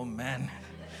thinking, oh man,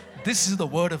 this is the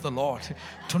word of the Lord.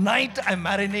 Tonight I'm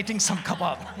marinating some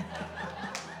kebab.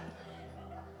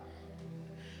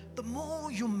 The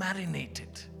more you marinate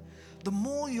it, the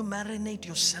more you marinate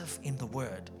yourself in the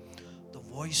word, the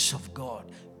voice of God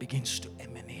begins to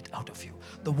emanate out of you.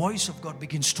 The voice of God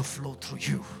begins to flow through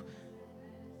you.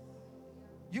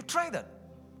 You try that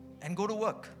and go to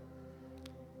work.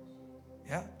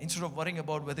 Yeah? Instead of worrying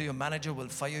about whether your manager will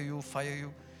fire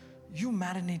you, you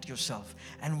marinate yourself.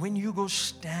 And when you go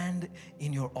stand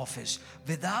in your office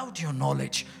without your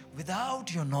knowledge,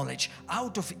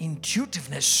 out of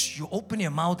intuitiveness, you open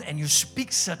your mouth and you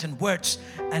speak certain words,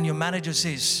 and your manager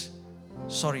says,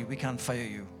 sorry, we can't fire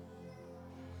you.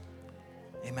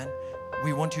 Amen.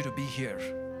 We want you to be here.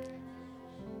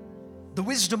 The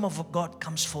wisdom of God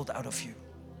comes forth out of you.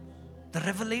 The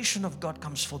revelation of God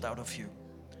comes forth out of you.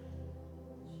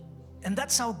 And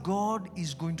that's how God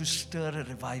is going to stir a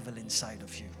revival inside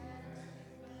of you.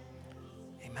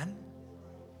 Amen.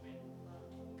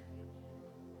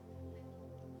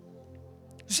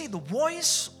 You see, the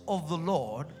voice of the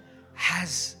Lord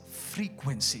has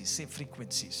frequencies. Say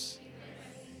frequencies.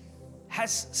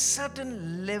 Has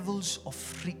certain levels of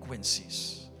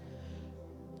frequencies.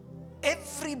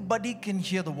 Everybody can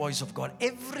hear the voice of God.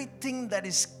 Everything that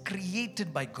is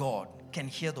created by God can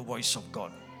hear the voice of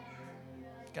God.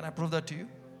 Can I prove that to you?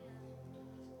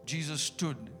 Jesus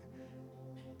stood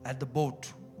at the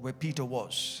boat where Peter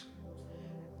was,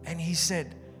 and he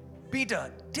said,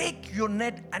 Peter, take your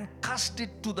net and cast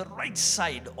it to the right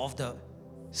side of the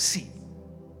sea.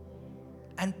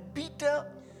 And Peter,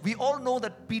 we all know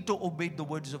that Peter obeyed the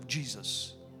words of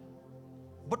Jesus.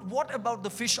 But what about the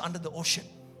fish under the ocean?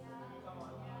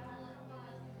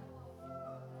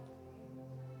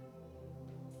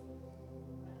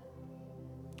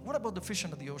 What about the fish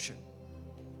under the ocean?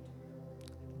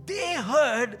 They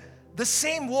heard the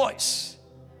same voice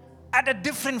at a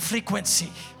different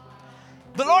frequency.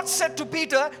 The Lord said to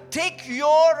Peter, take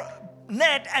your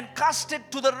net and cast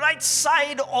it to the right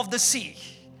side of the sea.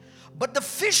 But the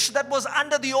fish that was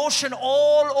under the ocean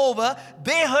all over,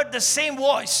 they heard the same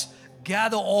voice.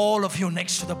 Gather all of you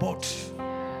next to the boat.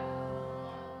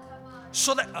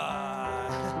 So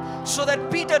that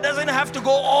Peter doesn't have to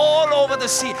go all over the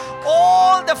sea.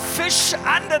 All the fish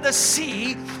under the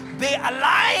sea, they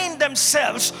aligned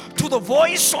themselves to the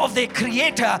voice of their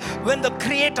Creator when the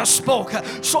Creator spoke.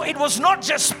 So it was not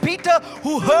just Peter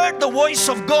who heard the voice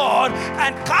of God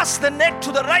and cast the net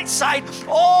to the right side.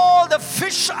 All the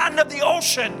fish under the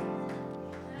ocean,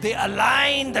 they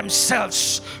align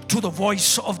themselves to the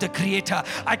voice of the Creator.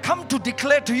 I come to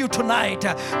declare to you tonight,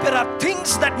 there are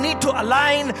things that need to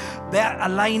align. They are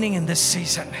aligning in this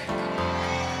season.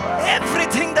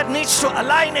 Everything that needs to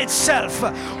align itself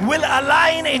will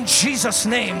align in Jesus'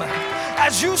 name.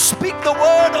 As you speak the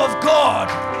word of God,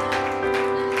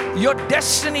 your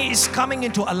destiny is coming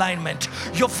into alignment.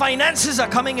 Your finances are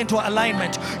coming into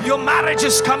alignment. Your marriage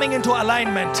is coming into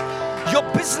alignment. Your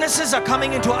businesses are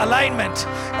coming into alignment.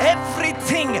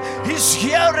 Everything is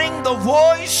hearing the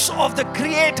voice of the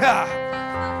Creator.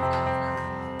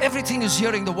 Everything is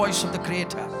hearing the voice of the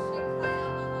Creator.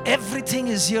 Everything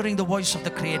is hearing the voice of the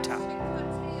Creator.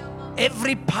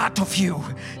 Every part of you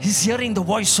is hearing the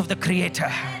voice of the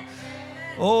Creator.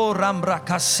 Oh,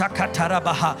 Rambraka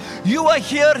Sakatarabaha. You are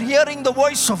here hearing the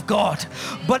voice of God,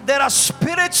 but there are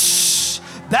spirits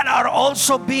that are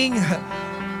also being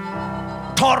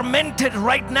tormented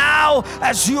right now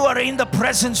as you are in the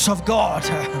presence of God.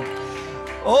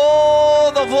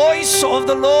 Oh, the voice of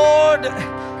the Lord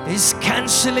is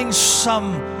canceling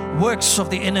some works of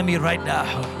the enemy right now.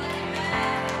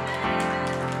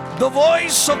 The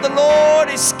voice of the Lord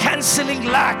is canceling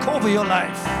lack over your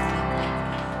life.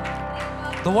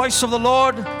 The voice of the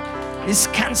Lord is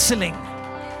canceling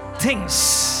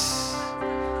things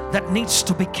that needs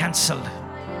to be canceled.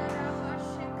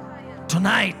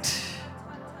 Tonight,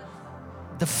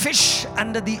 the fish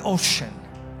under the ocean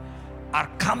are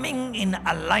coming in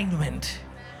alignment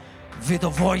with the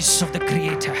voice of the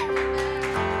Creator.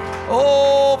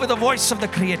 Oh, with the voice of the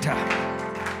Creator.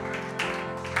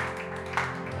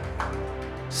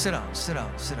 Sit down, sit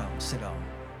down, sit down, sit down.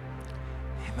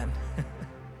 Amen.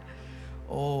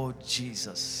 Oh,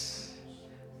 Jesus.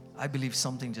 I believe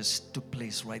something just took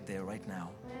place right there, right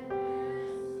now.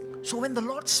 So when the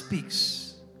Lord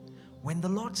speaks,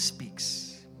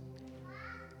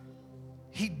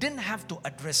 He didn't have to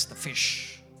address the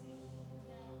fish.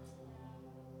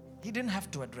 He didn't have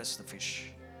to address the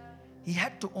fish. He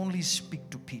had to only speak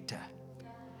to Peter.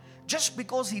 Just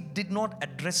because he did not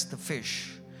address the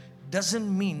fish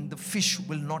doesn't mean the fish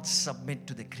will not submit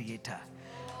to the Creator.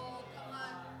 Oh,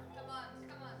 come on.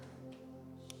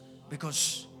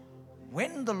 Because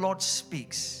when the Lord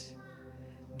speaks,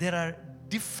 there are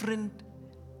different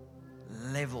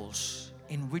levels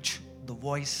in which the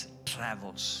voice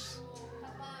travels.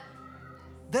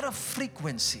 There are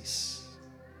frequencies.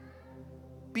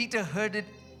 Peter heard it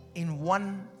in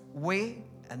one way,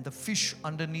 and the fish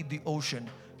underneath the ocean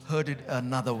heard it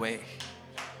another way.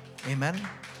 Amen.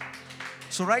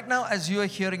 So right now, as you are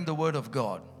hearing the word of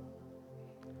God,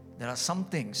 there are some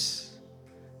things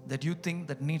that you think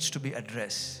that needs to be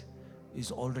addressed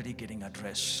is already getting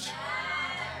addressed.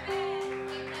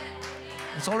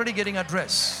 It's already getting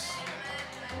addressed.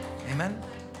 Amen.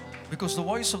 Because the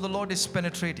voice of the Lord is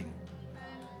penetrating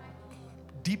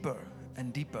deeper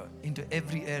and deeper into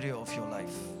every area of your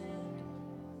life.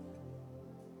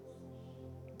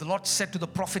 The Lord said to the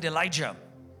prophet Elijah,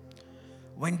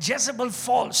 when Jezebel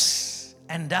falls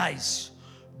and dies,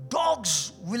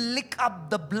 dogs will lick up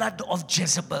the blood of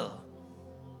Jezebel.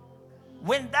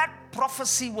 When that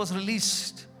prophecy was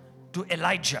released to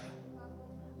Elijah,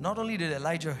 not only did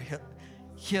Elijah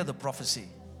hear the prophecy,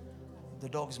 the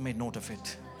dogs made note of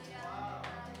it.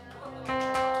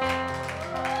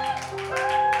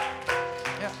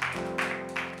 Yeah.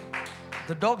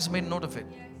 The dogs made note of it.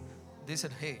 They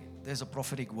said, hey, there's a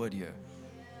prophetic word here.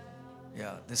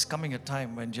 Yeah, there's coming a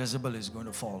time when Jezebel is going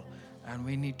to fall, and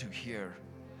we need to hear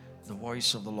the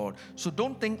voice of the Lord. So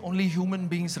don't think only human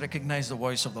beings recognize the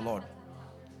voice of the Lord.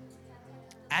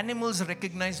 Animals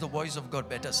recognize the voice of God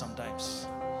better sometimes.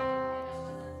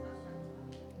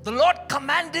 The Lord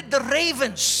commanded the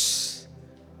ravens,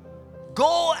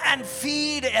 go and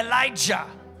feed Elijah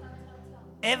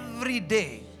every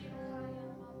day.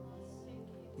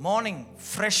 Morning,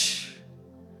 fresh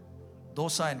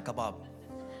dosa and kebab.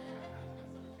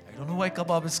 I don't know why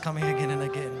kebab is coming again and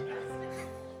again.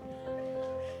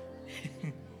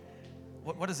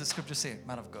 What does the scripture say,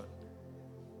 man of God?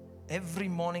 Every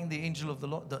morning the angel of the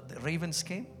Lord, the ravens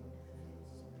came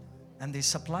and they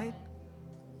supplied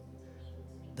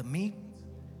the meat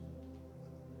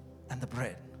and the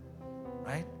bread,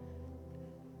 right?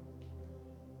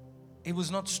 It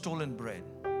was not stolen bread.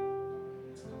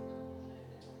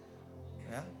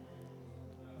 Yeah?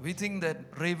 We think that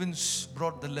ravens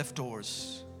brought the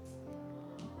leftovers.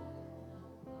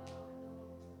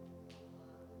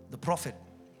 The prophet,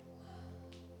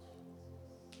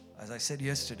 as I said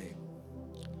yesterday,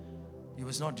 he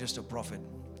was not just a prophet.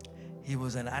 He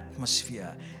was an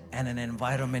atmosphere and an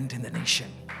environment in the nation.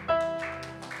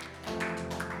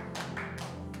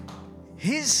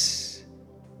 His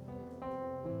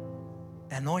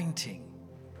anointing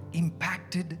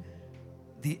impacted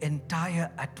the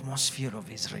entire atmosphere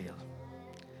of Israel.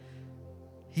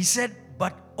 He said,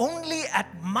 but only at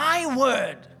my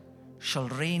word shall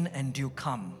rain and dew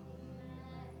come.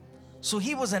 So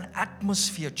he was an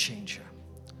atmosphere changer.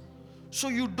 So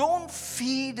you don't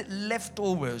feed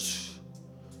leftovers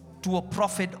to a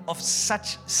prophet of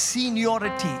such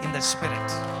seniority in the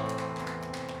spirit.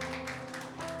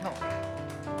 No.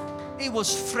 It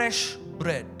was fresh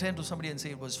bread. Turn to somebody and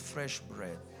say it was fresh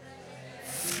bread.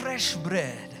 Fresh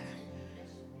bread.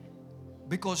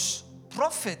 Because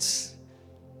prophets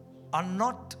are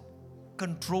not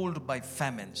controlled by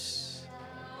famines.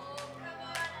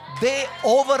 They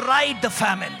override the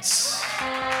famines.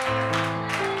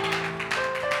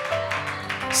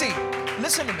 See,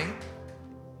 listen to me.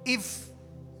 If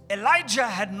Elijah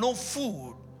had no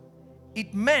food,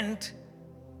 it meant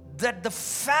that the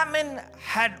famine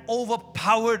had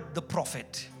overpowered the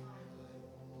prophet.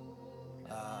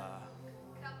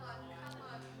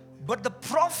 But the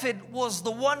prophet was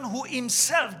the one who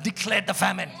himself declared the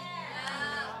famine.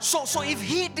 So if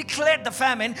he declared the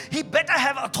famine, he better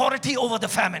have authority over the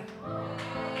famine.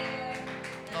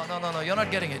 No, you're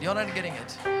not getting it. You're not getting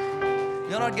it.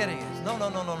 You're not getting it. No.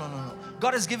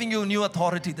 God is giving you new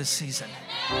authority this season.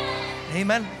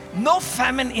 Amen. No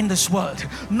famine in this world,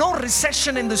 no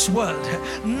recession in this world,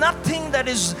 nothing that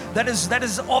is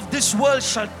of this world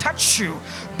shall touch you,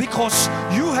 because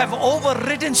you have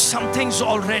overridden some things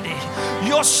already.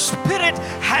 Your spirit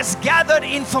has gathered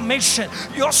information.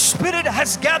 Your spirit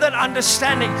has gathered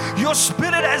understanding. Your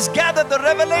spirit has gathered the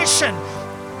revelation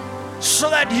so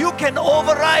that you can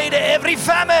override every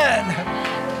famine.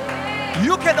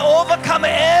 You can overcome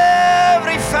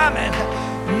every famine.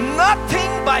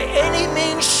 Nothing by any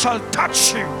means shall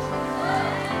touch you,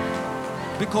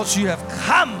 because you have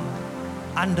come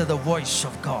under the voice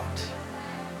of God.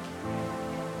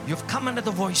 You've come under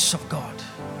the voice of God.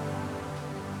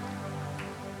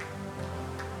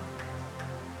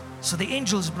 So the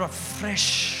angels brought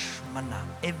fresh manna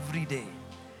every day.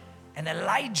 And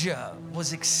Elijah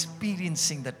was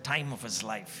experiencing the time of his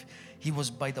life. He was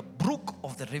by the brook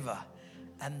of the river.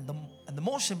 And the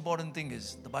most important thing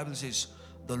is, the Bible says,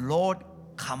 the Lord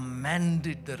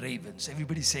commanded the ravens.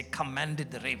 Everybody say,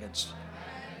 commanded the ravens.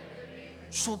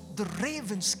 So the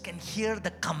ravens can hear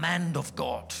the command of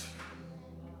God.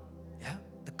 Yeah?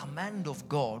 The command of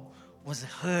God was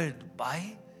heard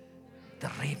by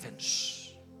the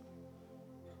ravens.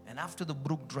 And after the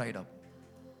brook dried up,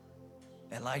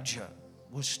 Elijah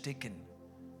was taken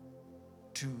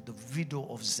to the widow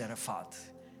of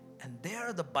Zarephath. And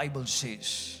there the Bible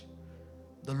says,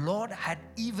 the Lord had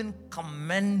even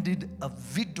commanded a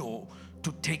widow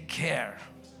to take care.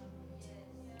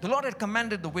 The Lord had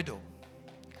commanded the widow.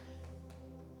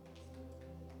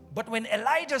 But when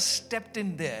Elijah stepped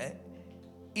in there,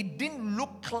 it didn't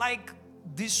look like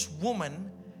this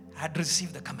woman had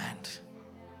received the command.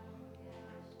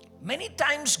 Many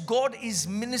times God is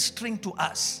ministering to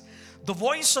us. The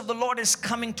voice of the Lord is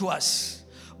coming to us,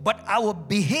 but our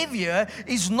behavior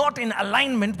is not in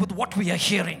alignment with what we are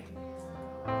hearing.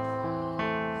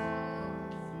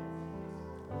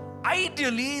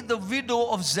 Ideally, the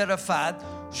widow of Zarephath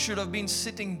should have been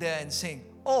sitting there and saying,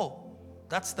 "Oh,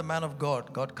 that's the man of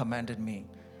God. God commanded me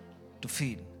to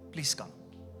feed. Please come."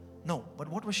 No, but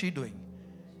what was she doing?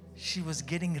 She was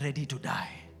getting ready to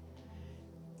die.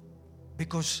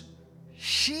 Because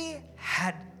she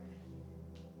had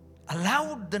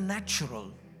allowed the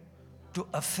natural to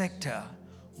affect her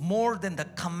more than the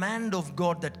command of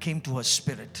God that came to her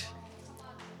spirit.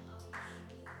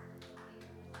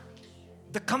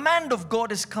 The command of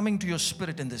God is coming to your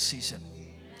spirit in this season.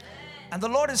 And the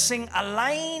Lord is saying,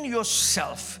 align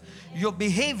yourself, your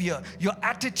behavior, your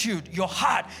attitude, your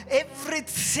heart.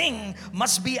 Everything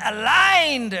must be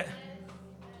aligned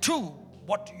to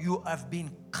what you have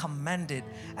been commanded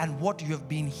and what you have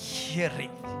been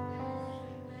hearing.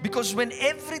 Because when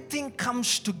everything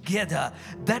comes together,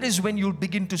 that is when you'll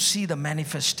begin to see the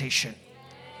manifestation.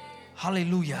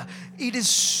 Hallelujah. It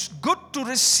is good to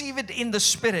receive it in the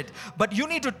spirit, but you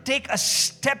need to take a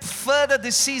step further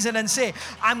this season and say,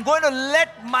 I'm going to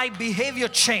let my behavior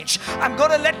change. I'm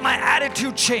going to let my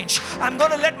attitude change. I'm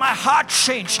going to let my heart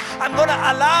change. I'm going to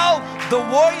allow the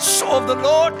voice of the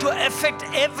Lord to affect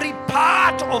every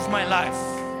part of my life,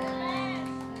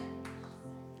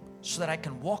 so that I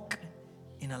can walk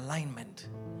in alignment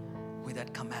with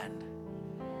that command.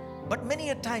 But many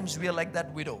a times we are like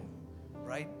that widow,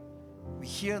 right? We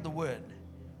hear the word,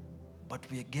 but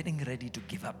we are getting ready to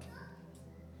give up.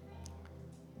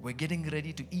 We're getting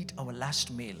ready to eat our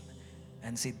last meal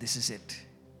and say, this is it.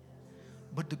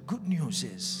 But the good news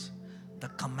is, the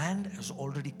command has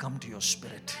already come to your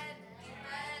spirit.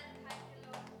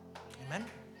 Amen?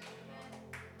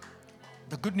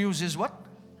 The good news is what?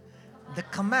 The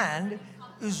command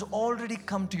is already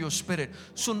come to your spirit.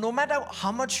 So no matter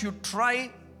how much you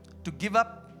try to give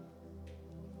up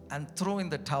and throw in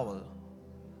the towel,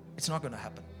 it's not going to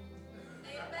happen.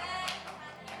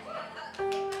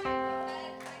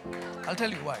 I'll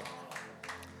tell you why.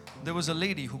 There was a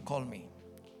lady who called me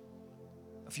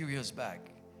a few years back,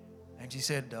 and she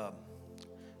said,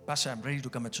 Pastor, I'm ready to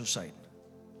commit suicide.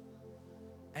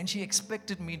 And she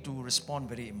expected me to respond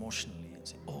very emotionally and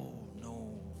say, oh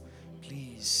no,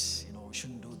 please, you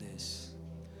shouldn't do this.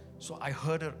 So I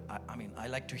heard her. I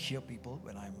like to hear people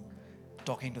when I'm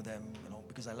talking to them,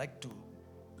 because I like to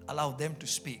allow them to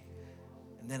speak.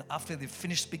 And then after they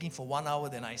finish speaking for 1 hour,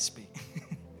 then I speak.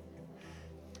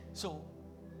 So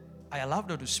I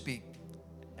allowed her to speak.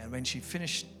 And when she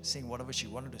finished saying whatever she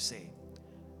wanted to say,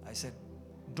 I said,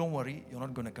 don't worry, you're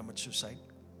not going to commit suicide.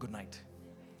 Good night.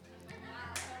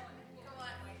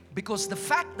 Because the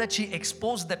fact that she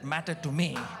exposed that matter to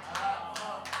me,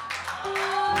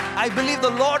 I believe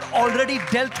the Lord already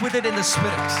dealt with it in the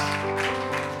spirit.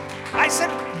 I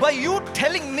said, by you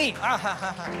telling me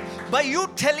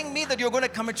that you're going to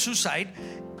commit suicide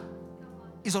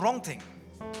is a wrong thing.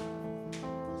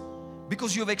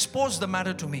 Because you've exposed the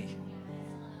matter to me.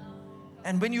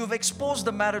 And when you've exposed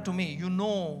the matter to me, you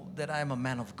know that I am a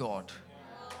man of God.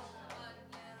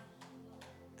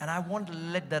 And I want to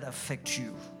let that affect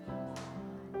you.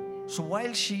 So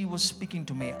while she was speaking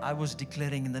to me, I was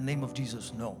declaring in the name of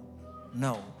Jesus, no,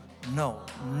 no, no,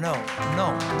 no,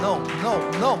 no, no,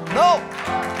 no, no, no.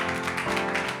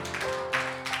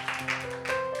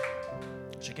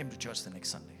 She came to church the next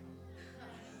Sunday.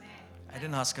 I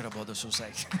didn't ask her about the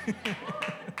suicide.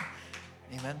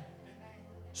 Amen.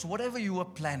 So whatever you are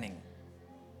planning,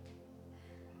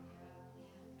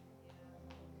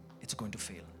 it's going to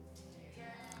fail.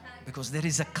 Because there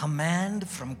is a command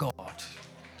from God.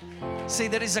 Say,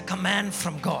 there is a command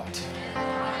from God.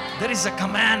 There is a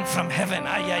command from heaven.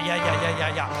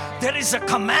 There is a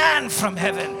command from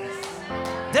heaven.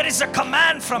 There is a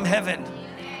command from heaven.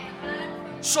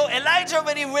 So Elijah,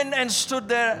 when he went and stood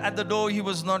there at the door, he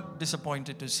was not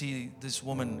disappointed to see this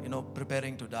woman,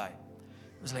 preparing to die.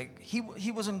 It was like,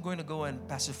 he wasn't going to go and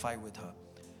pacify with her.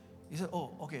 He said,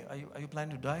 oh, okay, are you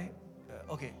planning to die?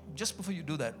 Okay, just before you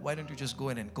do that, why don't you just go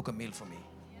in and cook a meal for me?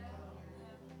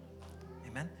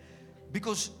 Amen.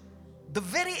 Because the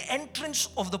very entrance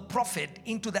of the prophet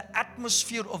into the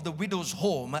atmosphere of the widow's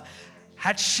home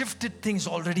had shifted things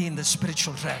already in the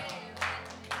spiritual realm.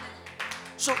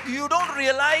 So you don't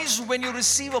realize when you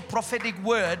receive a prophetic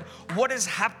word what is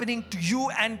happening to you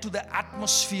and to the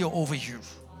atmosphere over you.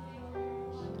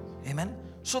 Amen.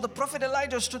 So the prophet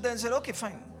Elijah stood there and said, okay,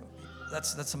 fine.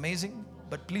 That's amazing.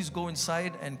 But please go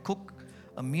inside and cook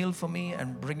a meal for me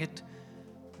and bring it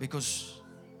because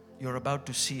you're about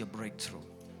to see a breakthrough.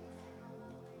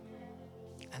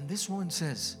 And this woman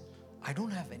says, I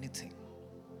don't have anything.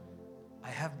 I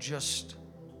have just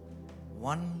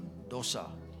one dosa,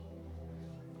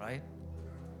 right?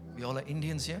 We all are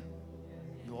Indians here?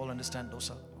 You all understand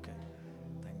dosa? Okay,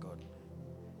 thank God.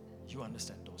 You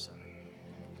understand dosa.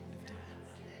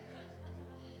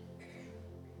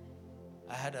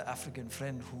 I had an African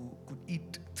friend who could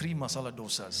eat 3 masala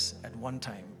dosas at one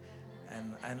time.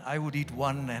 And I would eat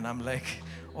one, and I'm like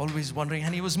always wondering,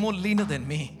 and he was more leaner than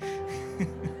me.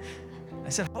 I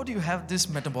said, how do you have this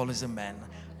metabolism, man?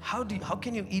 How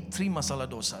can you eat 3 masala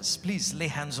dosas? Please lay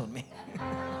hands on me.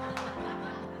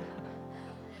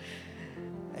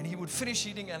 And he would finish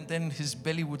eating, and then his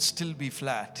belly would still be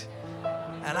flat.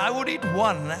 And I would eat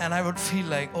one, and I would feel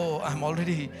like, oh, I'm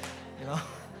already, you know.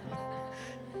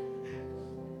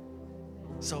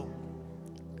 So,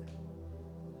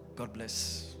 God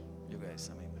bless you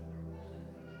guys. I mean,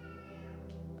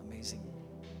 amazing.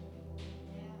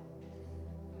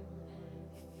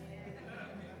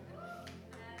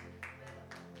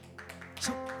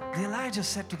 So, the Elijah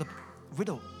said to the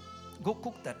widow, go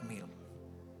cook that meal.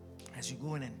 As you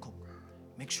go in and cook,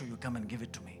 make sure you come and give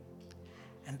it to me.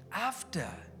 And after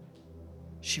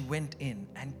she went in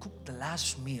and cooked the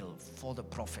last meal for the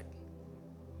prophet,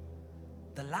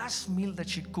 the last meal that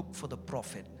she cooked for the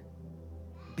prophet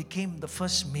became the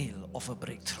first meal of a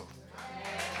breakthrough.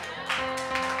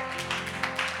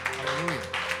 Hallelujah.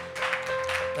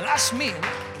 The last meal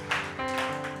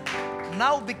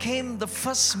now became the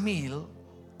first meal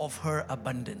of her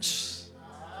abundance.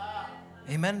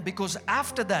 Amen. Because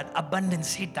after that,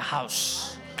 abundance hit the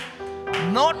house.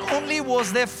 Not only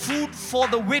was there food for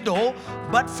the widow,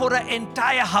 but for her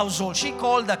entire household. She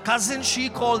called the cousins, she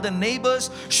called the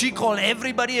neighbors, she called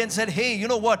everybody and said, hey, you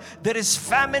know what? There is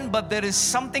famine, but there is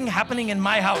something happening in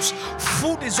my house.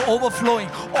 Food is overflowing.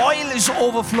 Oil is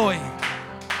overflowing.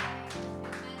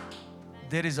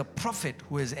 There is a prophet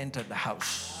who has entered the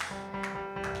house.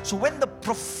 So when the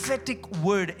prophetic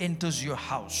word enters your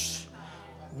house,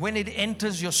 when it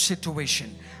enters your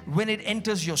situation, when it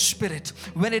enters your spirit,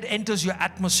 when it enters your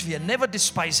atmosphere, never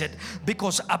despise it,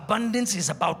 because abundance is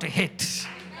about to hit.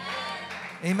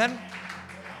 Amen.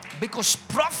 Because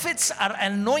prophets are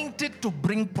anointed to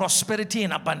bring prosperity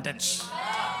and abundance.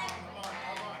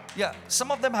 Yeah, some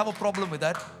of them have a problem with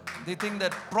that. They think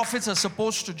that prophets are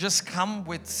supposed to just come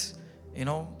with,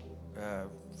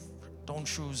 torn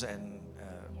shoes and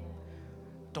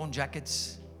torn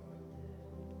jackets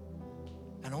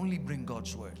and only bring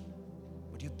God's word.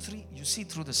 But you see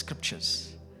through the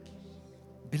scriptures,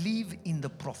 believe in the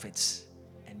prophets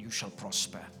and you shall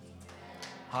prosper.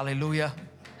 Hallelujah.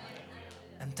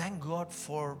 And thank God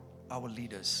for our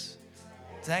leaders.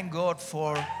 Thank God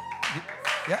for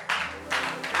yeah.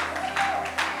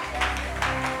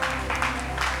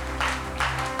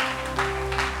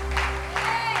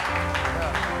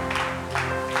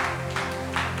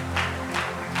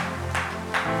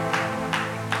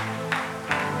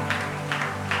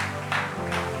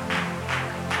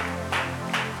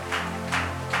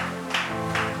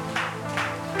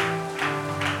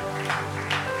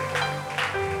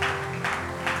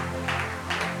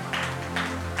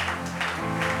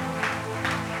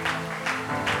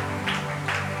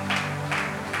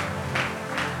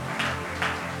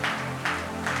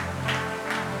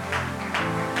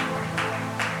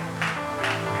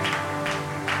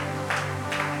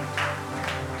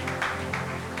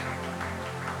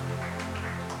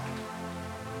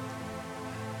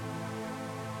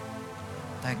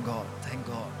 Thank God. Thank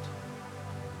God.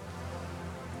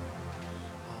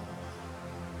 Oh.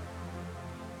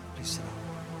 Please sit down.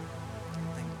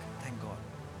 Thank God.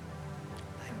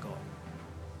 Thank God.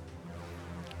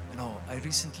 You know, I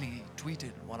recently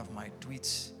tweeted one of my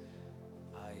tweets.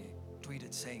 I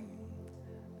tweeted saying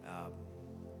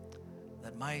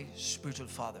that my spiritual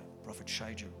father, Prophet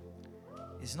Shaiju,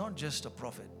 is not just a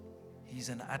prophet. He's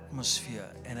an atmosphere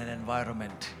and an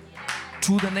environment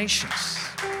to the nations.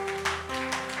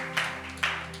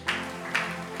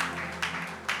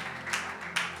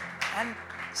 And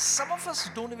some of us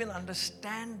don't even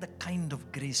understand the kind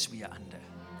of grace we are under.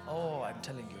 Oh, I'm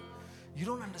telling you, you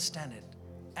don't understand it.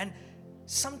 And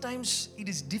sometimes it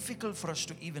is difficult for us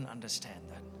to even understand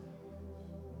that.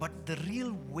 But the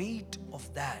real weight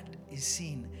of that is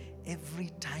seen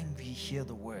every time we hear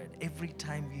the word, every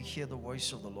time we hear the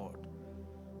voice of the Lord.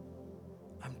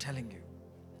 I'm telling you,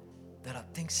 there are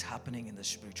things happening in the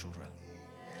spiritual realm.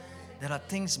 There are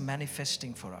things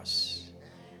manifesting for us.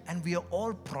 And we are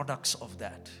all products of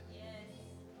that.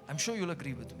 I'm sure you'll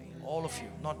agree with me. All of you.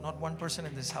 Not one person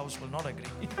in this house will not agree.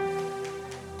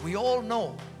 We all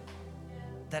know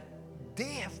that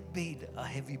they have paid a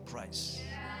heavy price.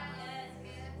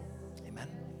 Amen.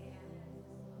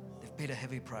 They've paid a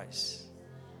heavy price.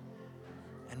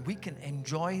 And we can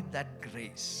enjoy that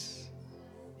grace.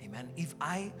 Amen. If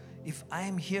I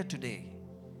am here today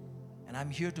and I'm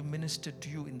here to minister to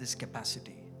you in this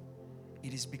capacity,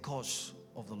 it is because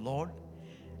of the Lord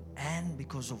and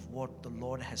because of what the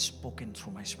Lord has spoken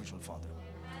through my spiritual father.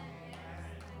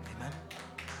 Amen.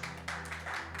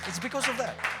 It's because of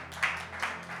that.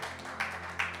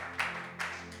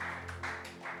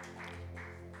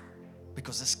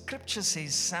 Because the scripture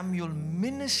says Samuel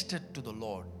ministered to the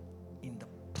Lord in the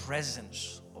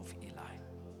presence of Eli.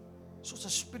 So it's a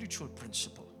spiritual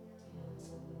principle.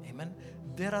 Amen.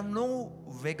 There are no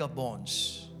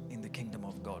vagabonds in the kingdom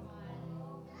of God.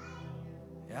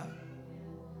 Yeah.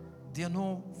 There are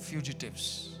no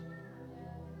fugitives.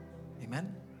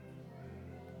 Amen.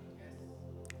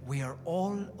 We are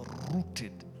all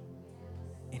rooted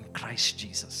in Christ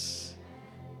Jesus,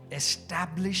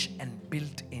 established and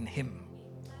built in Him.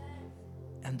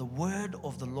 And the word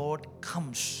of the Lord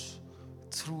comes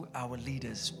through our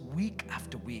leaders week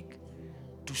after week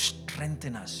to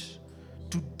strengthen us,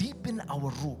 to deepen our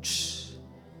roots.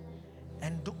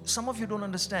 And some of you don't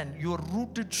understand, you're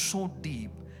rooted so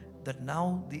deep that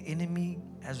now the enemy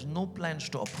has no plans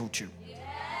to approach you.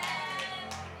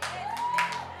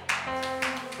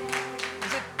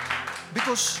 Is it?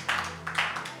 Because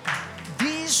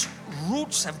these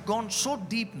roots have gone so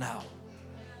deep now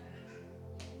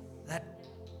that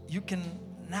you can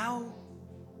now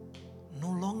no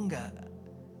longer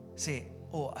say,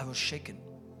 oh, I was shaken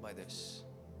by this.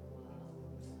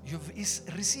 You've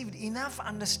received enough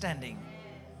understanding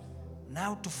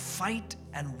now to fight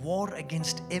and war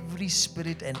against every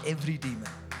spirit and every demon.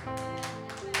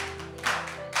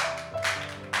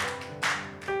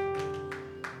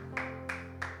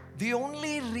 The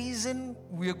only reason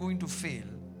we are going to fail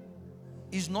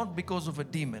is not because of a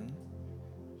demon,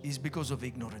 is because of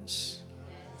ignorance.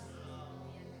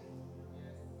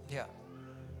 Yeah.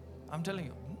 I'm telling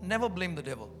you, never blame the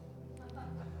devil.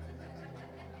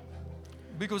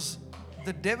 Because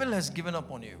the devil has given up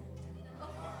on you.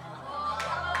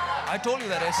 I told you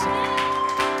that yesterday.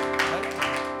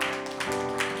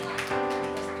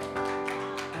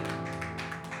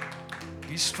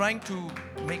 He's trying to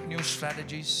make new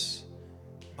strategies,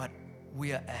 but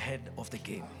we are ahead of the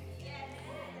game.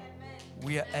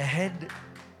 We are ahead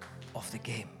of the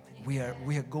game. We are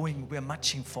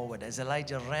marching forward as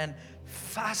Elijah ran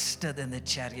faster than the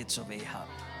chariots of Ahab.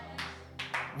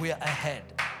 We are ahead.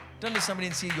 Turn to somebody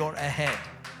and say, you're ahead.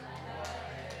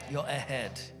 You're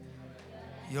ahead.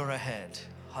 You're ahead.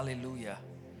 Hallelujah.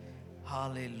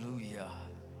 Hallelujah.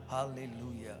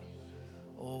 Hallelujah.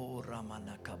 Oh,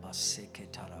 Ramana Kabaseke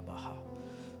Tarabaha.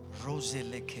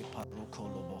 Roseleke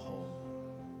Parukoloboho.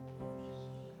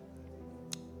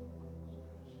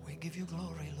 We give you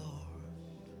glory, Lord.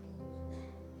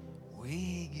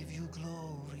 We give you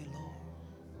glory, Lord.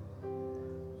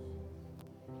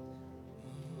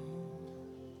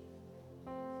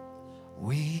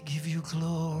 We give you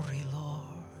glory, Lord.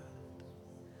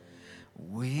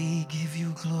 We give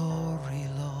you glory,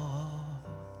 Lord.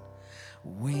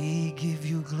 We give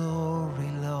you glory,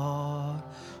 Lord,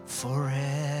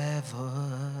 forever.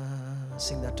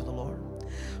 Sing that to the Lord.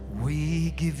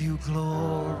 We give you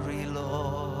glory,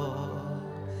 Lord.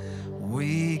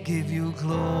 We give you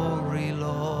glory,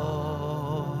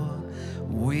 Lord.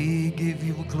 We give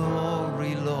you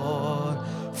glory, Lord,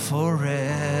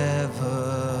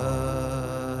 forever.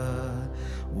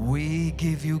 We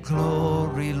give you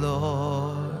glory,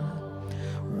 Lord.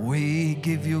 We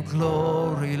give you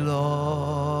glory,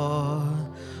 Lord.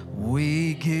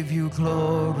 We give you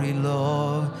glory,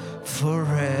 Lord,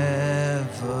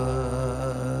 forever.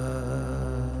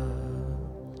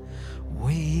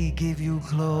 We give you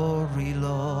glory,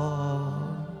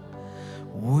 Lord.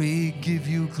 We give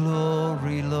you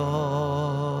glory,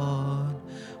 Lord.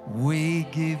 We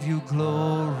give you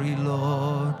glory,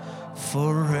 Lord,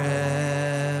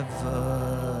 forever.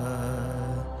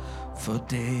 For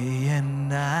day and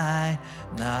night,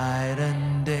 night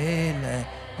and day, let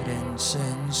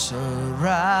incense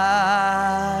arise.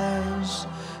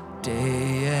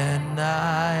 Day and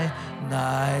night,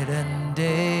 night and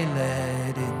day,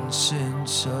 let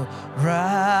incense arise.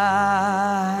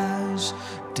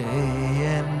 Day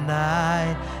and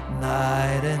night,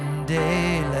 night and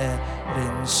day, let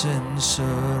incense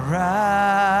arise.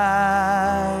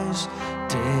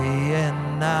 Day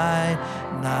and night,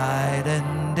 night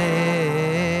and day.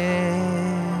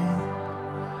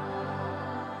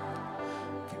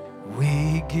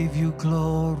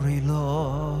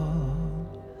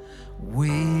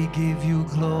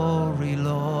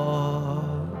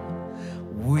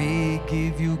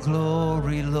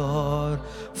 glory, Lord,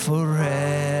 forever.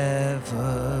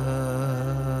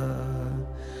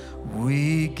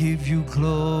 We give you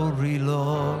glory,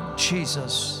 Lord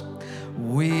Jesus.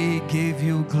 We give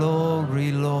you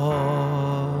glory,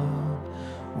 Lord.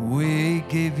 We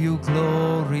give you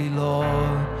glory,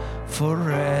 Lord,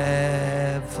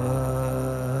 forever.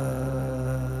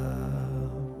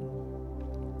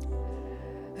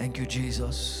 Thank you,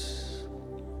 Jesus.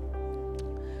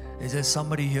 Is there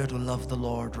somebody here to love the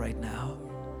Lord right now?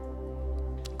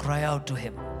 Cry out to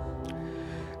Him.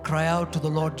 Cry out to the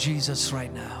Lord Jesus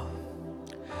right now.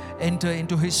 Enter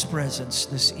into His presence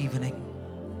this evening.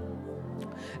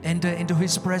 Enter into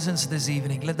His presence this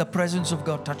evening. Let the presence of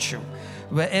God touch you.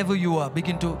 Wherever you are,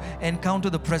 begin to encounter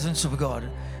the presence of God.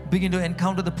 Begin to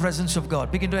encounter the presence of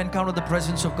God. Begin to encounter the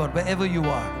presence of God wherever you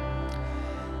are.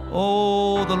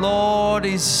 Oh, the Lord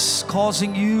is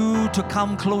causing you to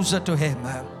come closer to Him.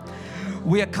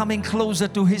 We are coming closer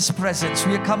to His presence.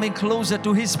 We are coming closer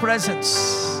to His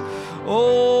presence.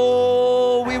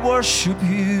 Oh, we worship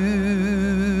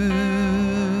you.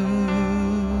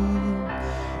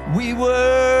 We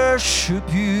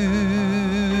worship you.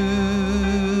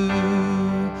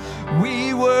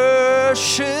 We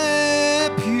worship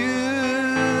you.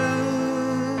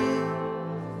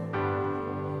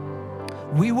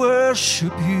 We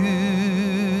worship you.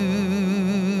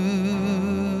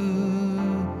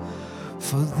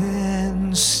 For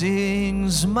then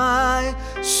sings my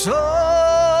soul,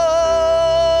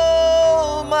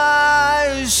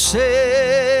 my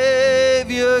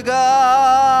Savior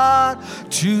God,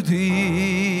 to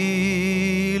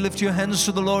Thee. Lift your hands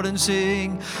to the Lord and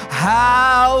sing,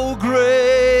 how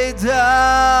great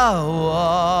Thou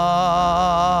art,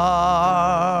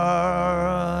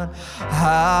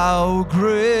 how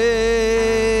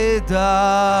great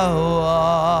Thou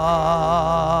art.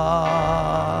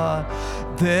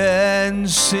 Then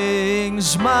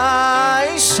sings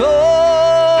my soul,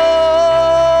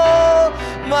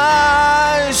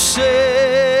 my Savior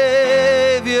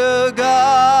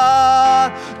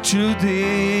God, to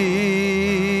Thee.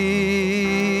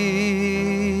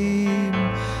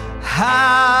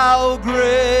 How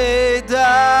great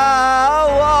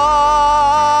Thou art,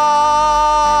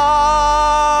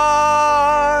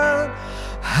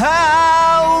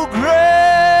 how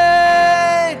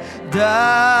great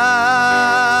Thou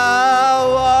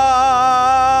art.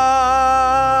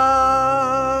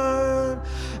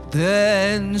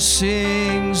 Then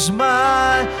sings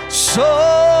my soul,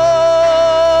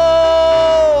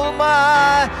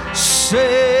 my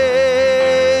Savior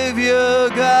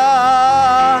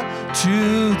God,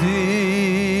 to Thee.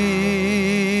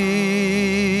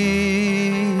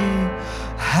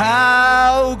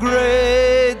 How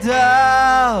great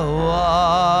Thou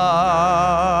art,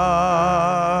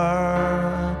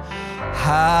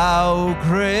 how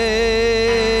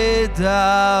great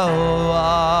Thou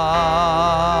art.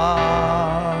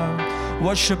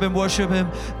 Worship Him, worship Him.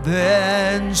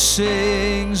 Then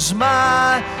sings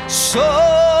my soul,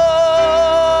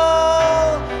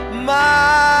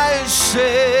 my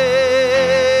Savior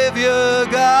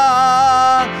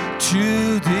God,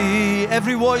 to Thee.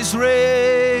 Every voice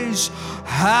raise,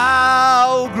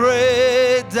 how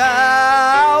great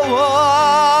Thou art,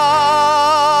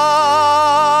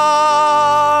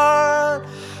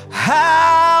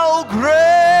 how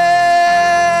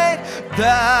great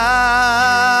Thou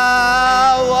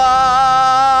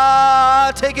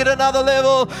art. Take it another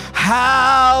level.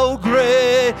 How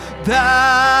great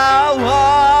Thou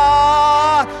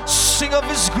art. Sing of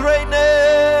His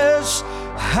greatness.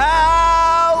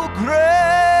 How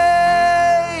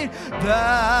great Thou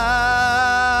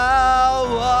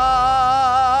art.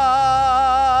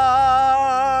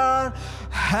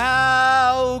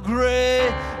 How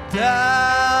great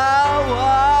Thou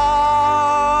art.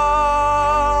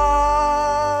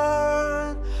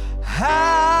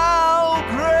 How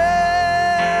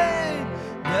great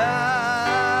Thou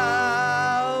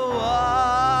art.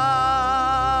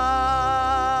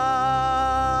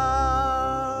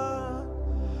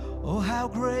 Oh, how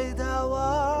great Thou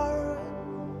art.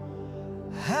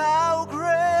 How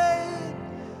great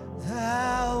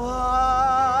Thou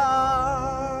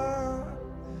art.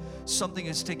 Something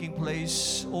is taking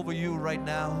place over you right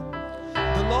now.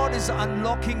 The Lord is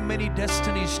unlocking many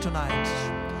destinies tonight.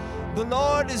 The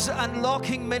Lord is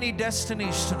unlocking many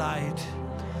destinies tonight.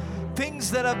 Things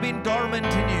that have been dormant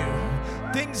in you.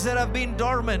 Things that have been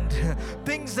dormant,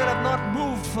 things that have not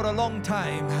moved for a long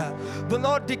time. The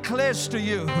Lord declares to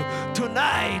you,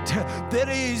 tonight there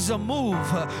is a move.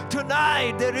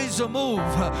 Tonight there is a move.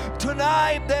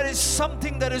 Tonight there is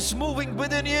something that is moving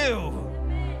within you.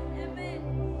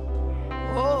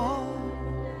 Oh,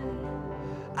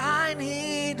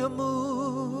 need a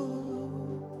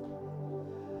move.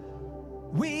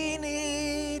 We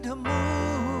need a move.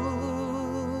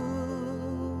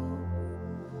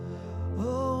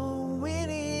 Oh, we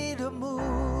need a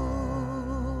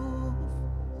move.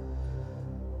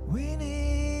 We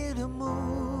need a move.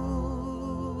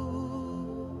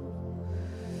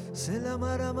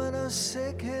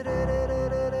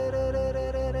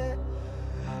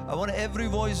 I want every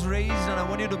voice raised, and I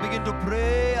want you to begin to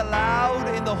pray aloud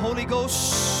in the Holy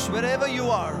Ghost wherever you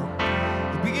are.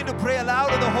 Begin to pray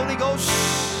aloud in the Holy Ghost.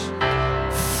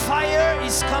 Fire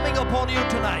is coming upon you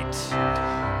tonight.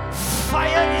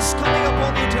 Fire is coming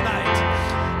upon you tonight.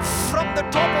 From the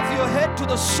top of your head to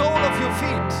the sole of your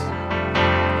feet.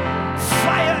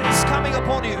 Fire is coming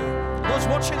upon you. Those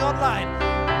watching online,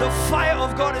 the fire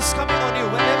of God is coming on you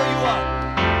wherever you are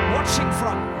watching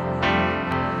from.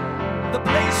 The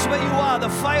place where you are, the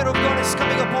fire of God is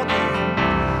coming upon you.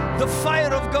 The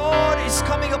fire of God is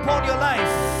coming upon your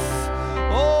life.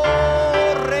 Oh,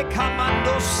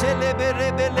 rekamando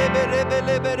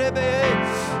selebelebelebelebe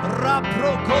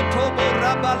raprokotobo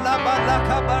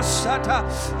rabalabalakabasata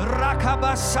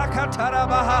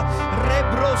rakabasakatarabaha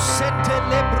rebrosente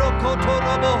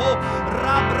lebrokotolobo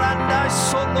rabranda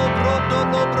solobrodo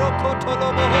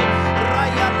lobrokotolobo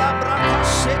rayalambraka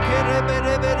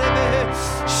shekereberebelebe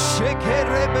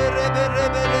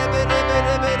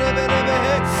shekereberebelebelebelebelebe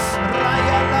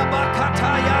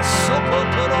rayalabakataya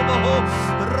sokotolobo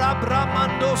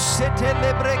rabramando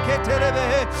setelebreketerebe.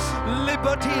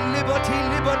 Liberty, liberty,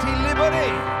 liberty,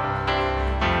 liberty.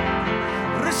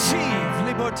 Receive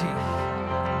liberty.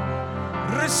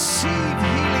 Receive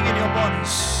healing in your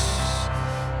bodies.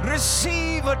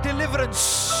 Receive a deliverance.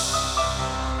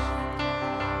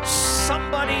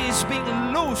 Somebody is being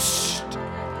loosed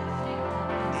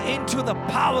into the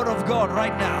power of God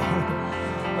right now.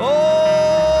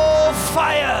 Oh,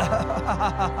 fire.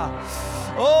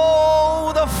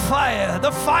 Oh, the fire,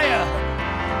 the fire,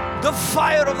 the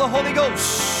fire of the Holy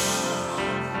Ghost.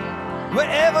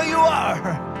 Wherever you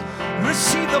are,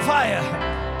 receive the fire.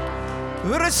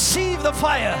 Receive the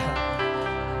fire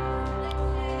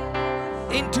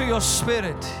into your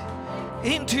spirit,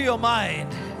 into your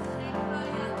mind.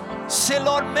 Say,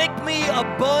 Lord, make me a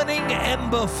burning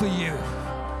ember for you.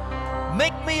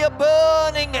 Make me a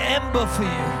burning ember for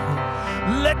you.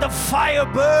 Let the fire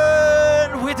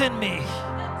burn within me.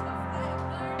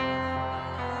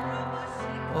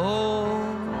 Oh,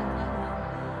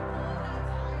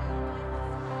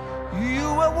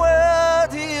 you are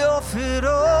worthy of it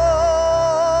all.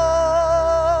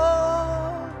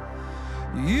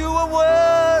 You are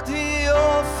worthy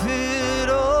of it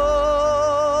all.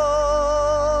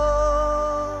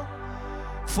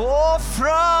 For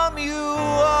from you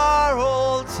are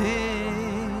all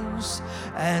things,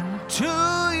 and to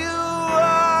you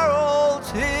are all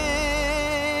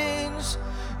things.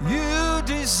 You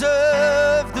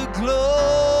deserve the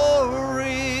glory.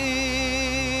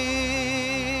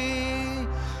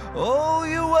 Oh,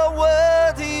 you are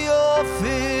worthy of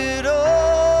it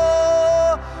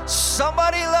all.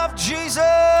 Somebody love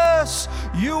Jesus.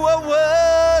 You are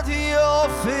worthy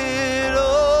of it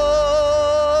all.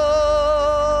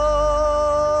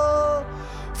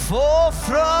 For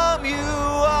from you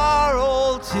are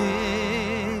all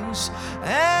things,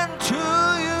 and to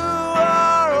you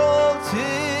are all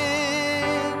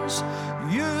things.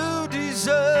 You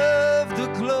deserve the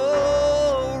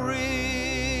glory.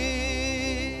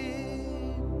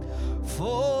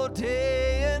 For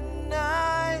day and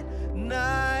night,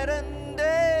 night and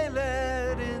day,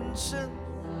 let incense.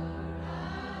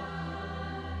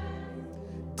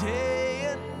 Day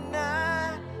and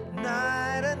night,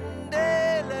 night and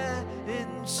day, let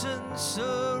incense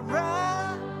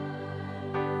arise.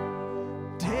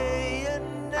 Day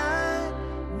and night,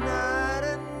 night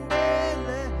and day,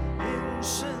 let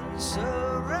incense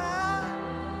arise.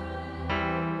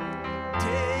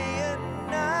 Day and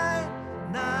night,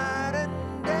 night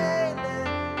and day, let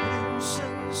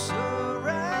incense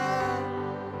arise.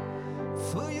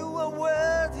 For you are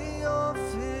worthy of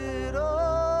it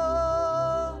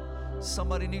all.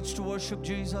 Somebody needs to worship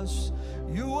Jesus.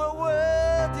 You are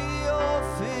worthy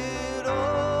of it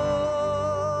all.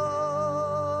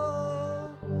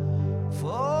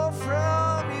 For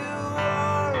from you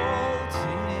are all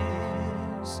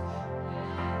things.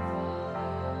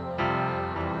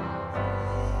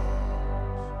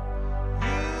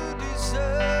 You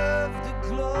deserve the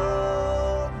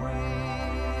glory.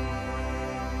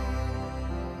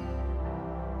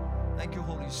 Thank you,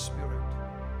 Holy Spirit.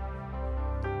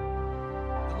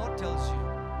 The Lord tells you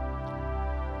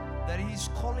that He's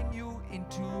calling you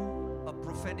into a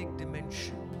prophetic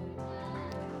dimension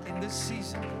in this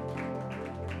season.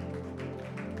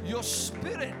 Your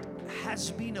spirit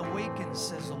has been awakened,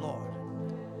 says the Lord.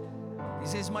 He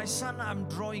says, my son, I'm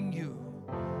drawing you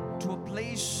to a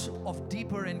place of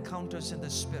deeper encounters in the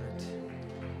spirit.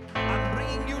 I'm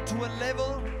bringing you to a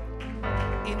level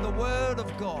in the word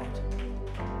of God.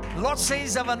 The Lord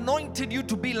says, I've anointed you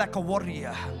to be like a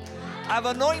warrior. I've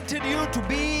anointed you to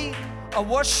be a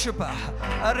worshiper,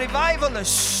 a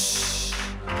revivalist.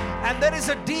 And there is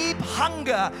a deep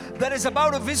hunger that is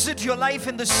about to visit your life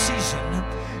in this season.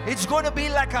 It's going to be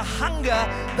like a hunger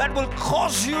that will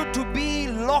cause you to be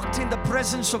locked in the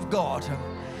presence of God.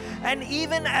 And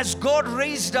even as God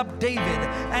raised up David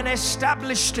and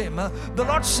established him, the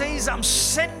Lord says, I'm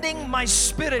sending my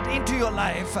spirit into your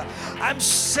life. I'm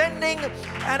sending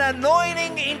an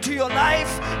anointing into your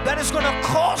life that is going to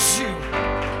cause you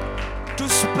to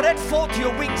spread forth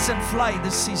your wings and fly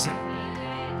this season.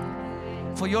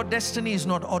 For your destiny is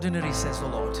not ordinary, says the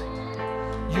Lord.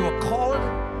 You are called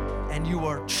and you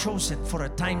are chosen for a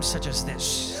time such as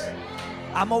this.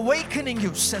 I'm awakening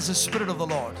you, says the Spirit of the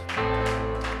Lord.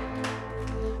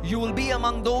 You will be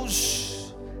among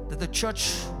those that the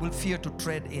church will fear to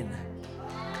tread in.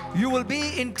 You will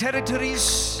be in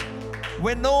territories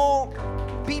where no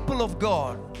people of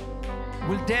God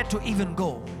will dare to even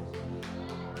go.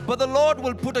 But the Lord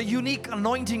will put a unique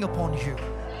anointing upon you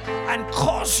and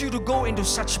cause you to go into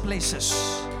such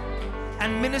places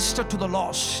and minister to the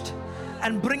lost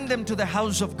and bring them to the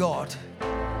house of God.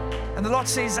 And the Lord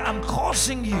says, I'm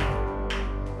causing you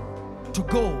to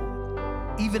go.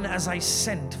 Even as I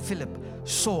sent Philip,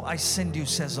 so I send you,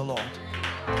 says the Lord.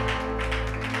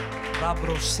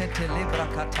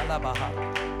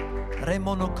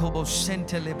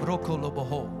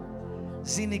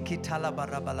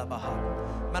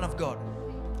 Man of God,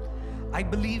 I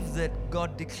believe that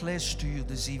God declares to you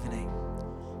this evening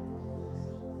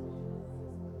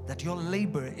that your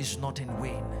labor is not in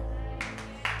vain.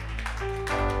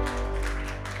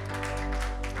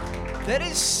 There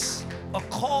is a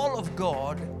call of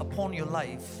God upon your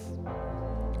life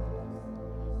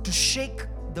to shake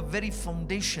the very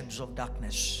foundations of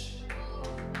darkness.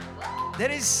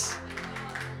 There is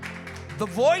the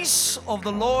voice of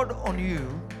the Lord on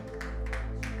you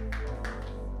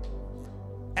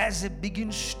as it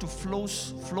begins to flow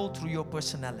through your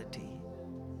personality.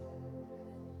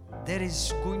 There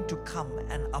is going to come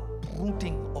an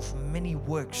uprooting of many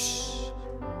works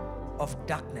of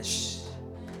darkness.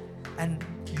 And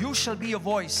you shall be a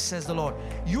voice, says the Lord.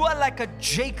 You are like a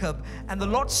Jacob, and the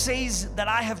Lord says that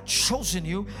I have chosen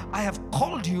you, I have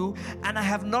called you, and I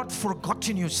have not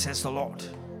forgotten you, says the Lord.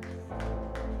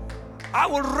 I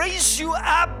will raise you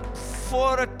up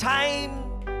for a time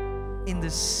in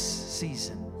this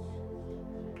season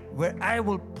where I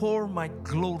will pour my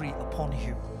glory upon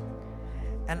you,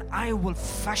 and I will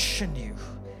fashion you,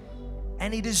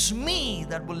 and it is me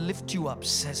that will lift you up,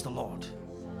 says the Lord.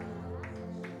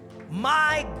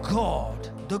 My God,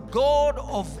 the God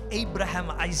of Abraham,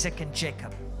 Isaac, and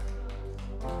Jacob,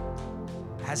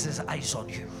 has his eyes on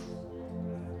you.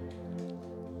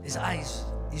 His eyes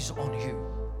is on you.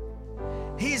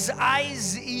 His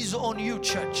eyes is on you,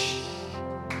 church.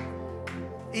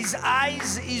 His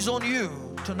eyes is on you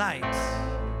tonight.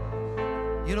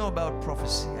 You know about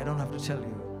prophecy. I don't have to tell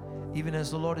you. Even as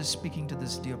the Lord is speaking to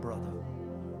this dear brother,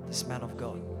 this man of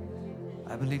God,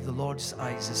 I believe the Lord's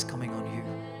eyes is coming on you.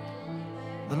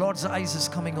 The Lord's eyes is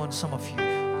coming on some of you.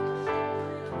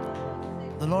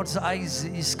 The Lord's eyes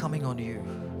is coming on you.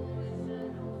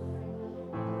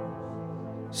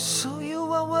 So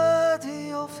you are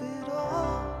worthy of it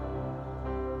all.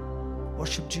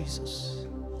 Worship Jesus.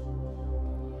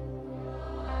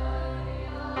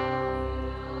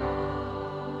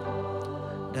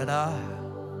 That I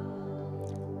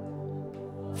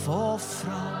fall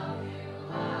from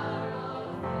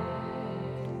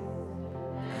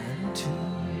and to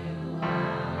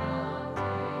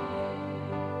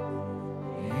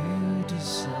you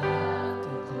deserve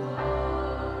the glory.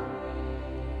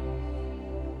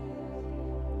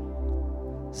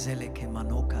 Zeleke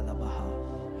manoka labaha.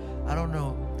 I don't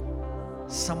know,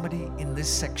 somebody in this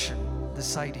section, this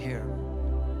side here,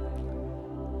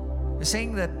 is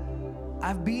saying that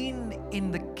I've been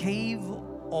in the cave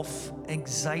of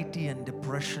anxiety and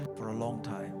depression for a long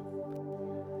time.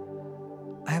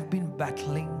 I have been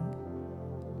battling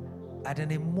at an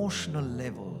emotional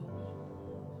level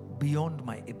beyond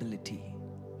my ability,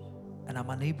 and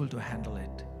I'm unable to handle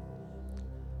it.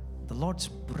 The Lord's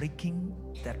breaking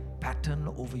that pattern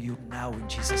over you now in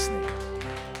Jesus' name.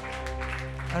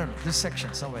 I don't know, this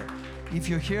section somewhere. If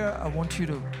you're here, I want you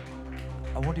to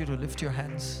lift your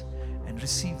hands and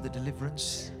receive the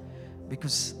deliverance,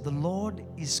 because the Lord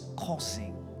is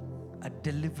causing a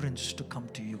deliverance to come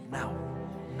to you now.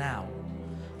 Now.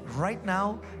 Right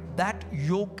now, that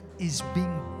yoke is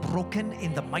being broken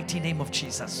in the mighty name of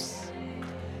Jesus.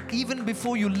 Even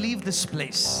before you leave this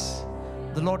place,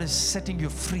 the Lord is setting you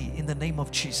free in the name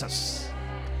of Jesus.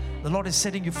 The Lord is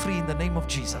setting you free in the name of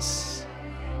Jesus.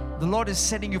 The Lord is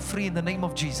setting you free in the name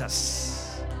of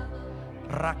Jesus.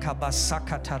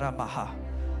 Rakabasakataramaha.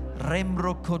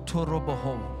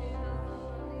 Remrokotoroboho.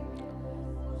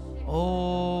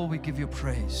 Oh, we give you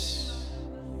praise.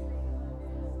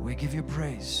 We give you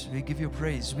praise. We give you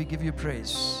praise. We give you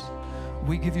praise.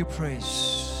 We give you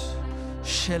praise.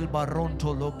 Shel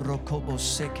baronto lobrokobo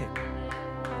seke.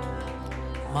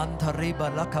 Mantareba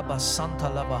lakaba santa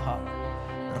labaha.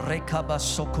 Rekaba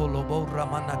sokolobo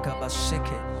ramanakaba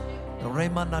seke.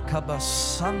 Remanakaba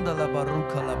sandala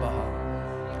baruka labaha.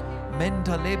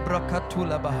 Menta lebra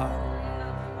katula baha.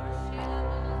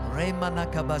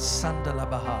 Remanakaba sandala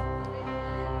baha.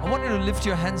 I want you to lift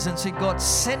your hands and say, God,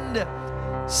 send a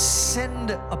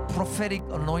prophetic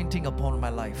anointing upon my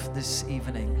life this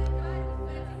evening.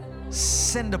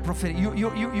 Send a prophetic.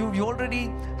 You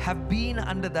already have been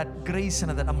under that grace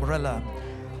and that umbrella.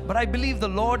 But I believe the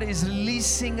Lord is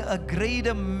releasing a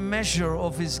greater measure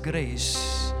of His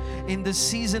grace in this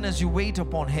season as you wait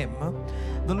upon Him.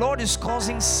 The Lord is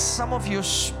causing some of your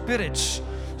spirits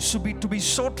to be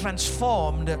so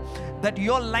transformed that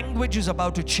your language is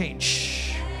about to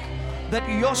change, that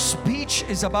your speech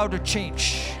is about to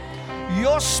change,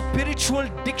 your spiritual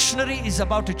dictionary is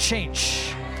about to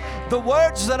change. The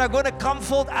words that are going to come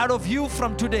forth out of you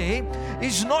from today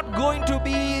is not going to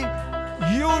be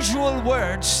usual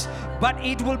words, but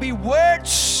it will be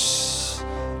words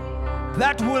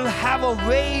that will have a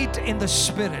weight in the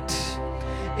spirit.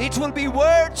 It will be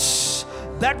words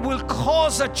that will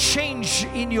cause a change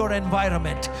in your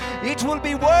environment. It will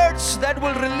be words that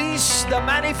will release the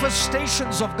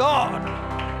manifestations of God.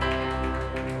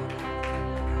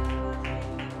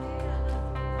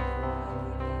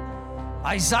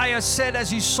 Isaiah said as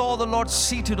he saw the Lord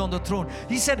seated on the throne,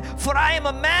 he said, "For I am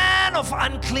a man of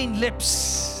unclean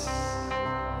lips."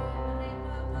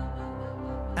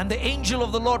 And the angel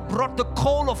of the Lord brought the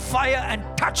coal of fire and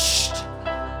touched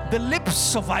the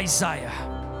lips of Isaiah.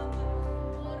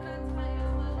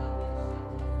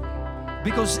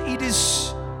 Because it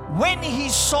is when he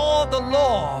saw the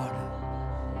Lord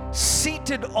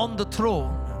seated on the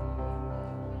throne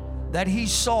that he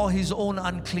saw his own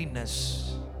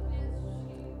uncleanness.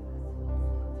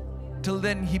 Till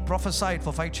then he prophesied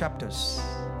for 5 chapters.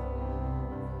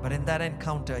 But in that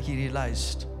encounter he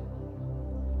realized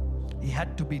he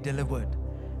had to be delivered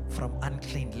from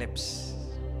unclean lips.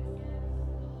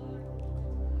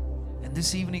 And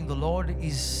this evening the Lord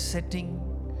is setting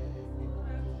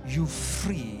you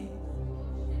free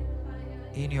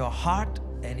in your heart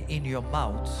and in your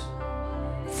mouth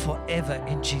forever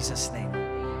in Jesus' name.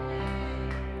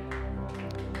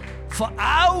 For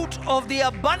out of the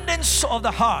abundance of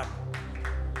the heart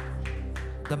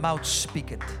the mouth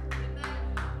speaketh.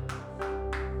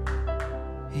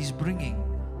 He's bringing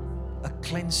a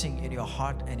cleansing in your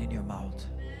heart and in your mouth.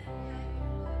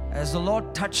 As the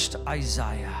Lord touched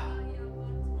Isaiah,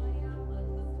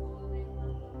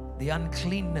 the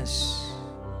uncleanness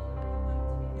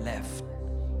left.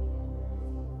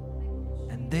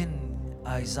 And then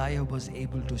Isaiah was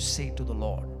able to say to the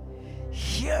Lord,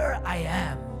 "Here I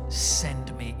am,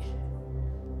 send me."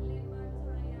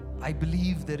 I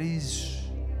believe there is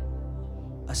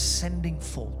a sending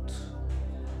forth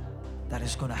that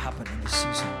is going to happen in this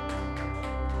season.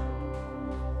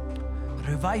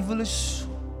 Revivalists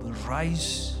will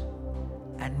rise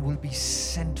and will be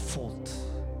sent forth.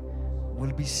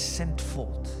 Will be sent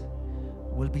forth.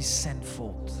 Will be sent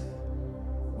forth.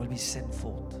 Will be sent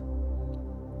forth.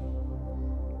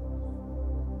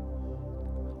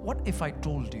 What if I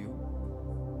told you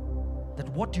that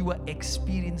what you are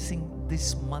experiencing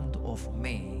this month of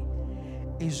May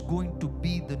is going to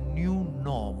be the new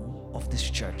norm of this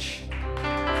church?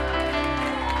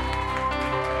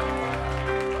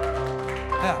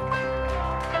 Yeah.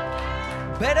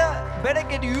 Better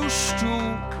get used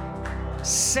to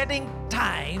setting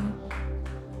time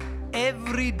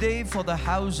every day for the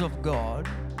house of God,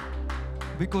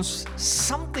 because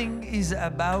something is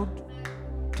about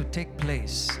to take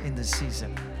place in the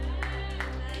season.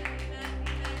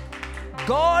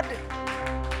 God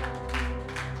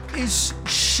is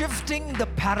shifting the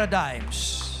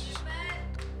paradigms.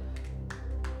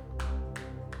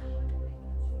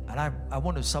 And I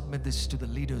want to submit this to the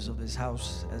leaders of this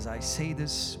house as I say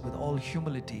this with all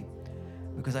humility,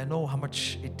 because I know how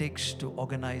much it takes to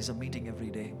organize a meeting every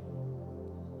day.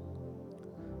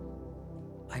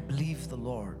 I believe the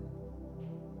Lord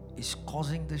is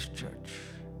causing this church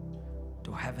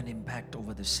to have an impact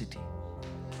over the city.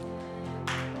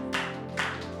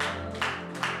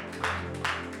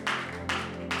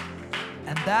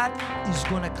 And that is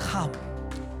going to come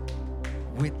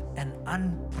with an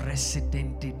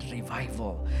unprecedented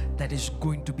revival that is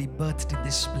going to be birthed in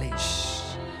this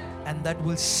place, and that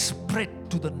will spread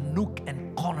to the nook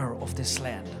and corner of this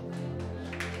land.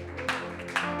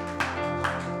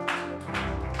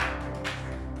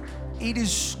 It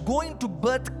is going to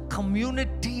birth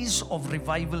communities of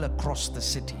revival across the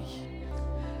city.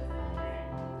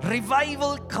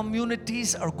 Revival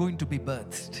communities are going to be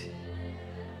birthed.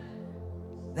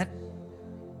 That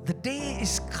the day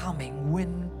is coming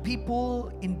when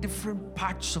people in different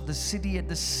parts of the city at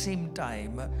the same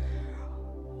time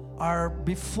are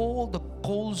before the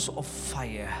coals of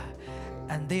fire,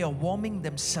 and they are warming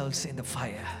themselves in the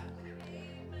fire.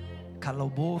 And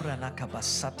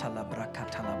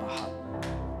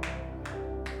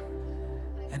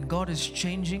God is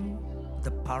changing the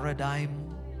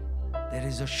paradigm. There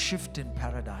is a shift in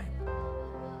paradigm.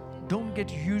 Don't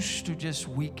get used to just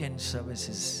weekend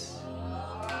services.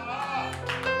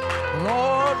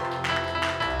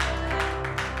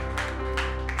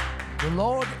 The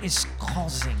Lord is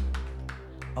causing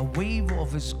a wave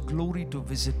of His glory to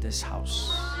visit this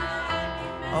house.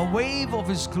 A wave of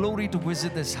His glory to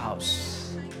visit this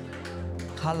house.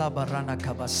 Kalabarana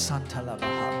kabasanta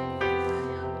labaha.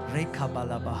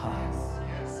 Rekabalabaha.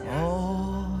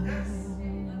 Oh,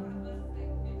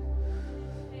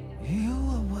 you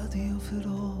are worthy of it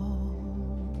all.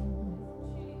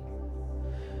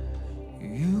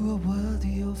 You are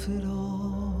worthy of it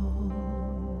all.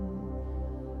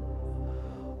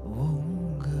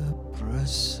 Unga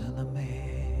prasaname.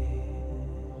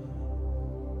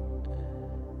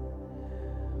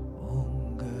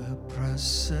 Unga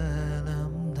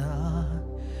prasanam da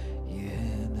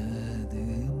yenadu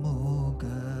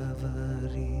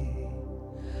mugavari.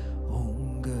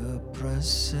 Unga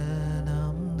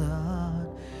prasanam da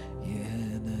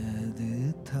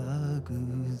yenadu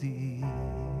tagudi.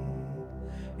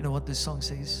 You know what this song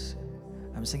says?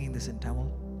 I'm singing this in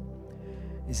Tamil.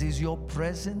 It says, your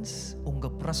presence, unga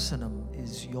prasanam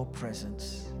is your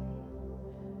presence.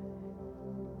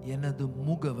 Yenadu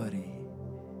mugavari.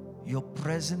 Your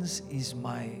presence is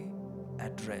my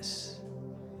address.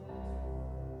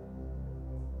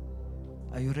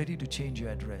 Are you ready to change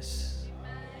your address?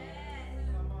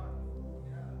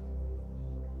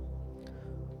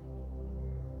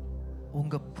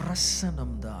 Unga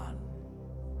prasanam dan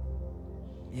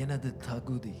yenadu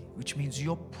tagudi, which means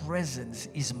your presence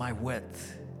is my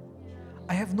worth.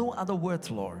 I have no other worth,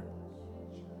 Lord.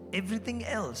 Everything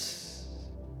else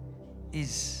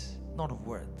is not of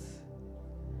worth.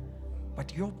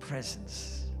 But your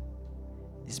presence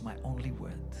is my only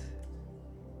worth.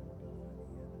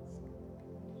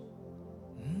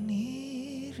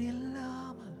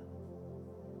 Neerillamal,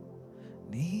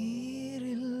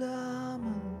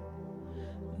 neerillamal,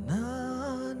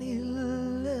 naan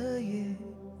illaye,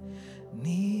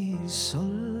 neer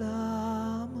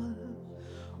sollamal,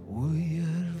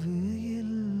 uyarvu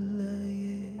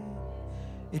illaye.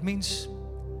 It means,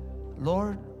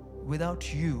 Lord,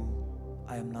 without you,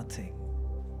 I am nothing.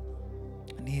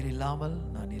 Neer illamal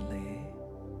naan illaye.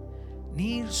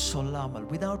 Neer sollamal,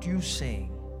 without you saying.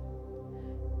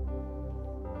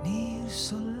 Neer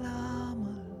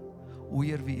sollamal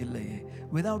uyarvi illaye.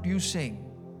 Without you saying,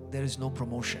 there is no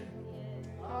promotion.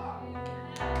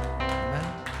 Amen.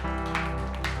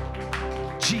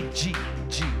 G.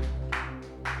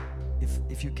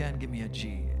 If you can, give me a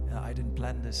G. I didn't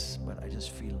plan this, but I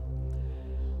just feel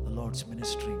the Lord's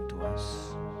ministering to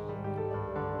us.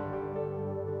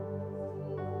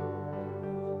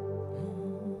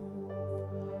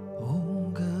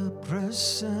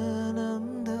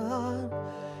 Prasanam dan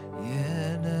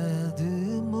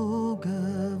yenadu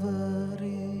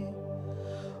mugavari.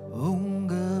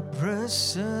 Unga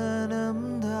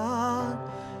prasanam dan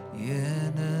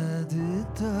yenadu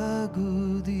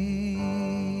tagudi.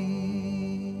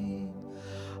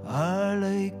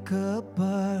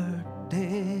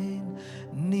 Alaikapaten,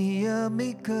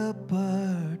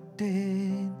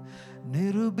 niyamikapaten,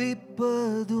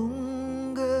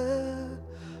 nirubipadunga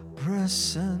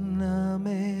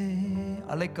prasaname.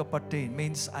 Alaikapaten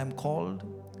means I'm called,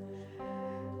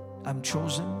 I'm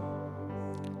chosen,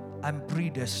 I'm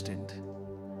predestined.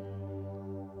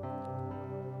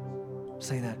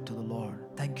 Say that to the Lord.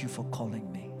 Thank you for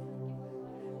calling me.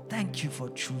 Thank you for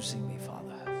choosing me, Father.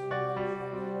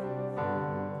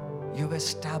 You've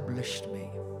established me.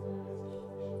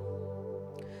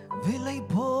 Vilai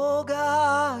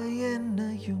poga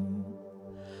ennayum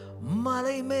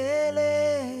malai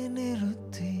mele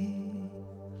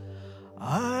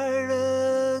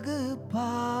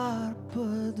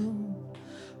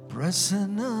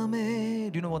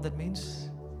Vasaname. Do you know what that means?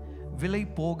 Vilai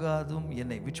pogadum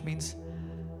yenai, which means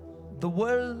the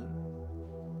world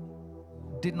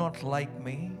did not like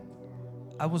me.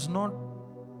 I was not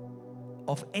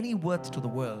of any worth to the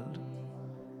world.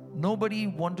 Nobody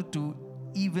wanted to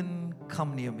even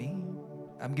come near me.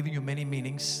 I'm giving you many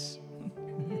meanings.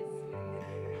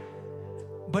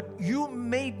 But you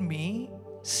made me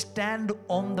stand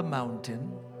on the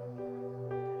mountain,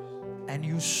 and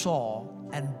you saw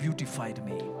and beautified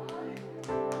me.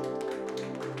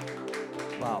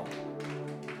 Wow.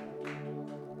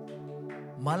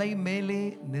 Malai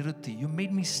mele nirutti. You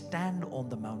made me stand on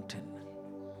the mountain,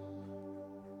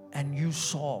 and you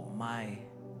saw my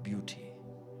beauty.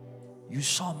 You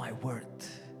saw my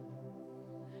worth.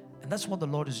 And that's what the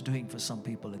Lord is doing for some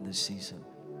people in this season.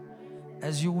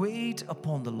 As you wait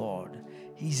upon the Lord,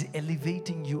 He's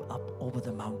elevating you up over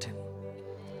the mountain.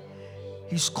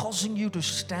 He's causing you to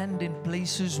stand in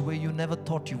places where you never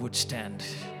thought you would stand.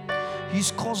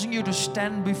 He's causing you to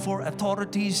stand before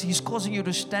authorities. He's causing you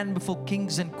to stand before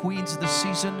kings and queens this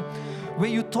season, where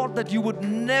you thought that you would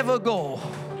never go,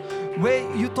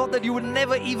 where you thought that you would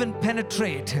never even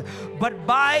penetrate. But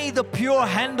by the pure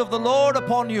hand of the Lord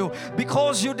upon you,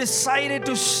 because you decided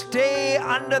to stay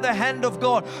under the hand of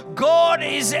God, God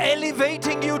is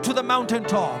elevating you to the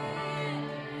mountaintop.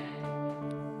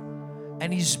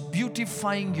 And He's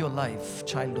beautifying your life,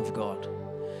 child of God.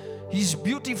 He's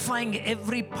beautifying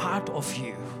every part of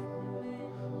you.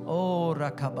 Oh,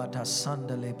 rakabata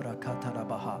sandale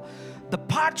brakatarabaha. The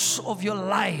parts of your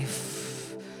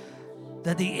life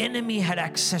that the enemy had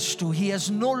access to, he has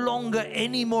no longer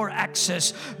any more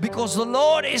access, because the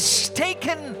Lord is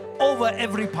taken over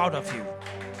every part of you.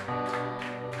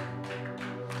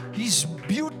 He's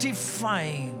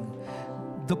beautifying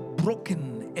the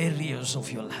broken areas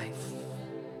of your life.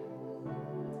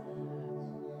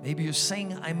 Maybe you're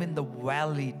saying, I'm in the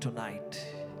valley tonight.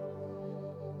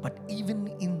 But even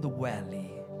in the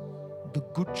valley, the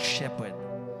Good Shepherd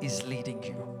is leading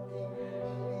you.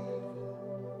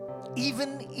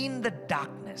 Even in the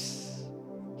darkness,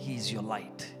 He is your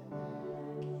light.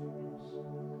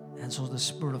 And so the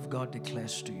Spirit of God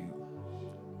declares to you,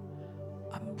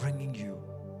 I'm bringing you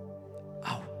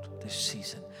out this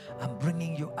season. I'm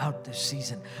bringing you out this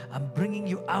season. I'm bringing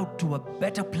you out to a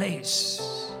better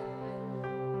place.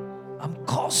 I'm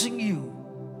causing you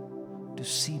to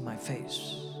see my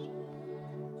face.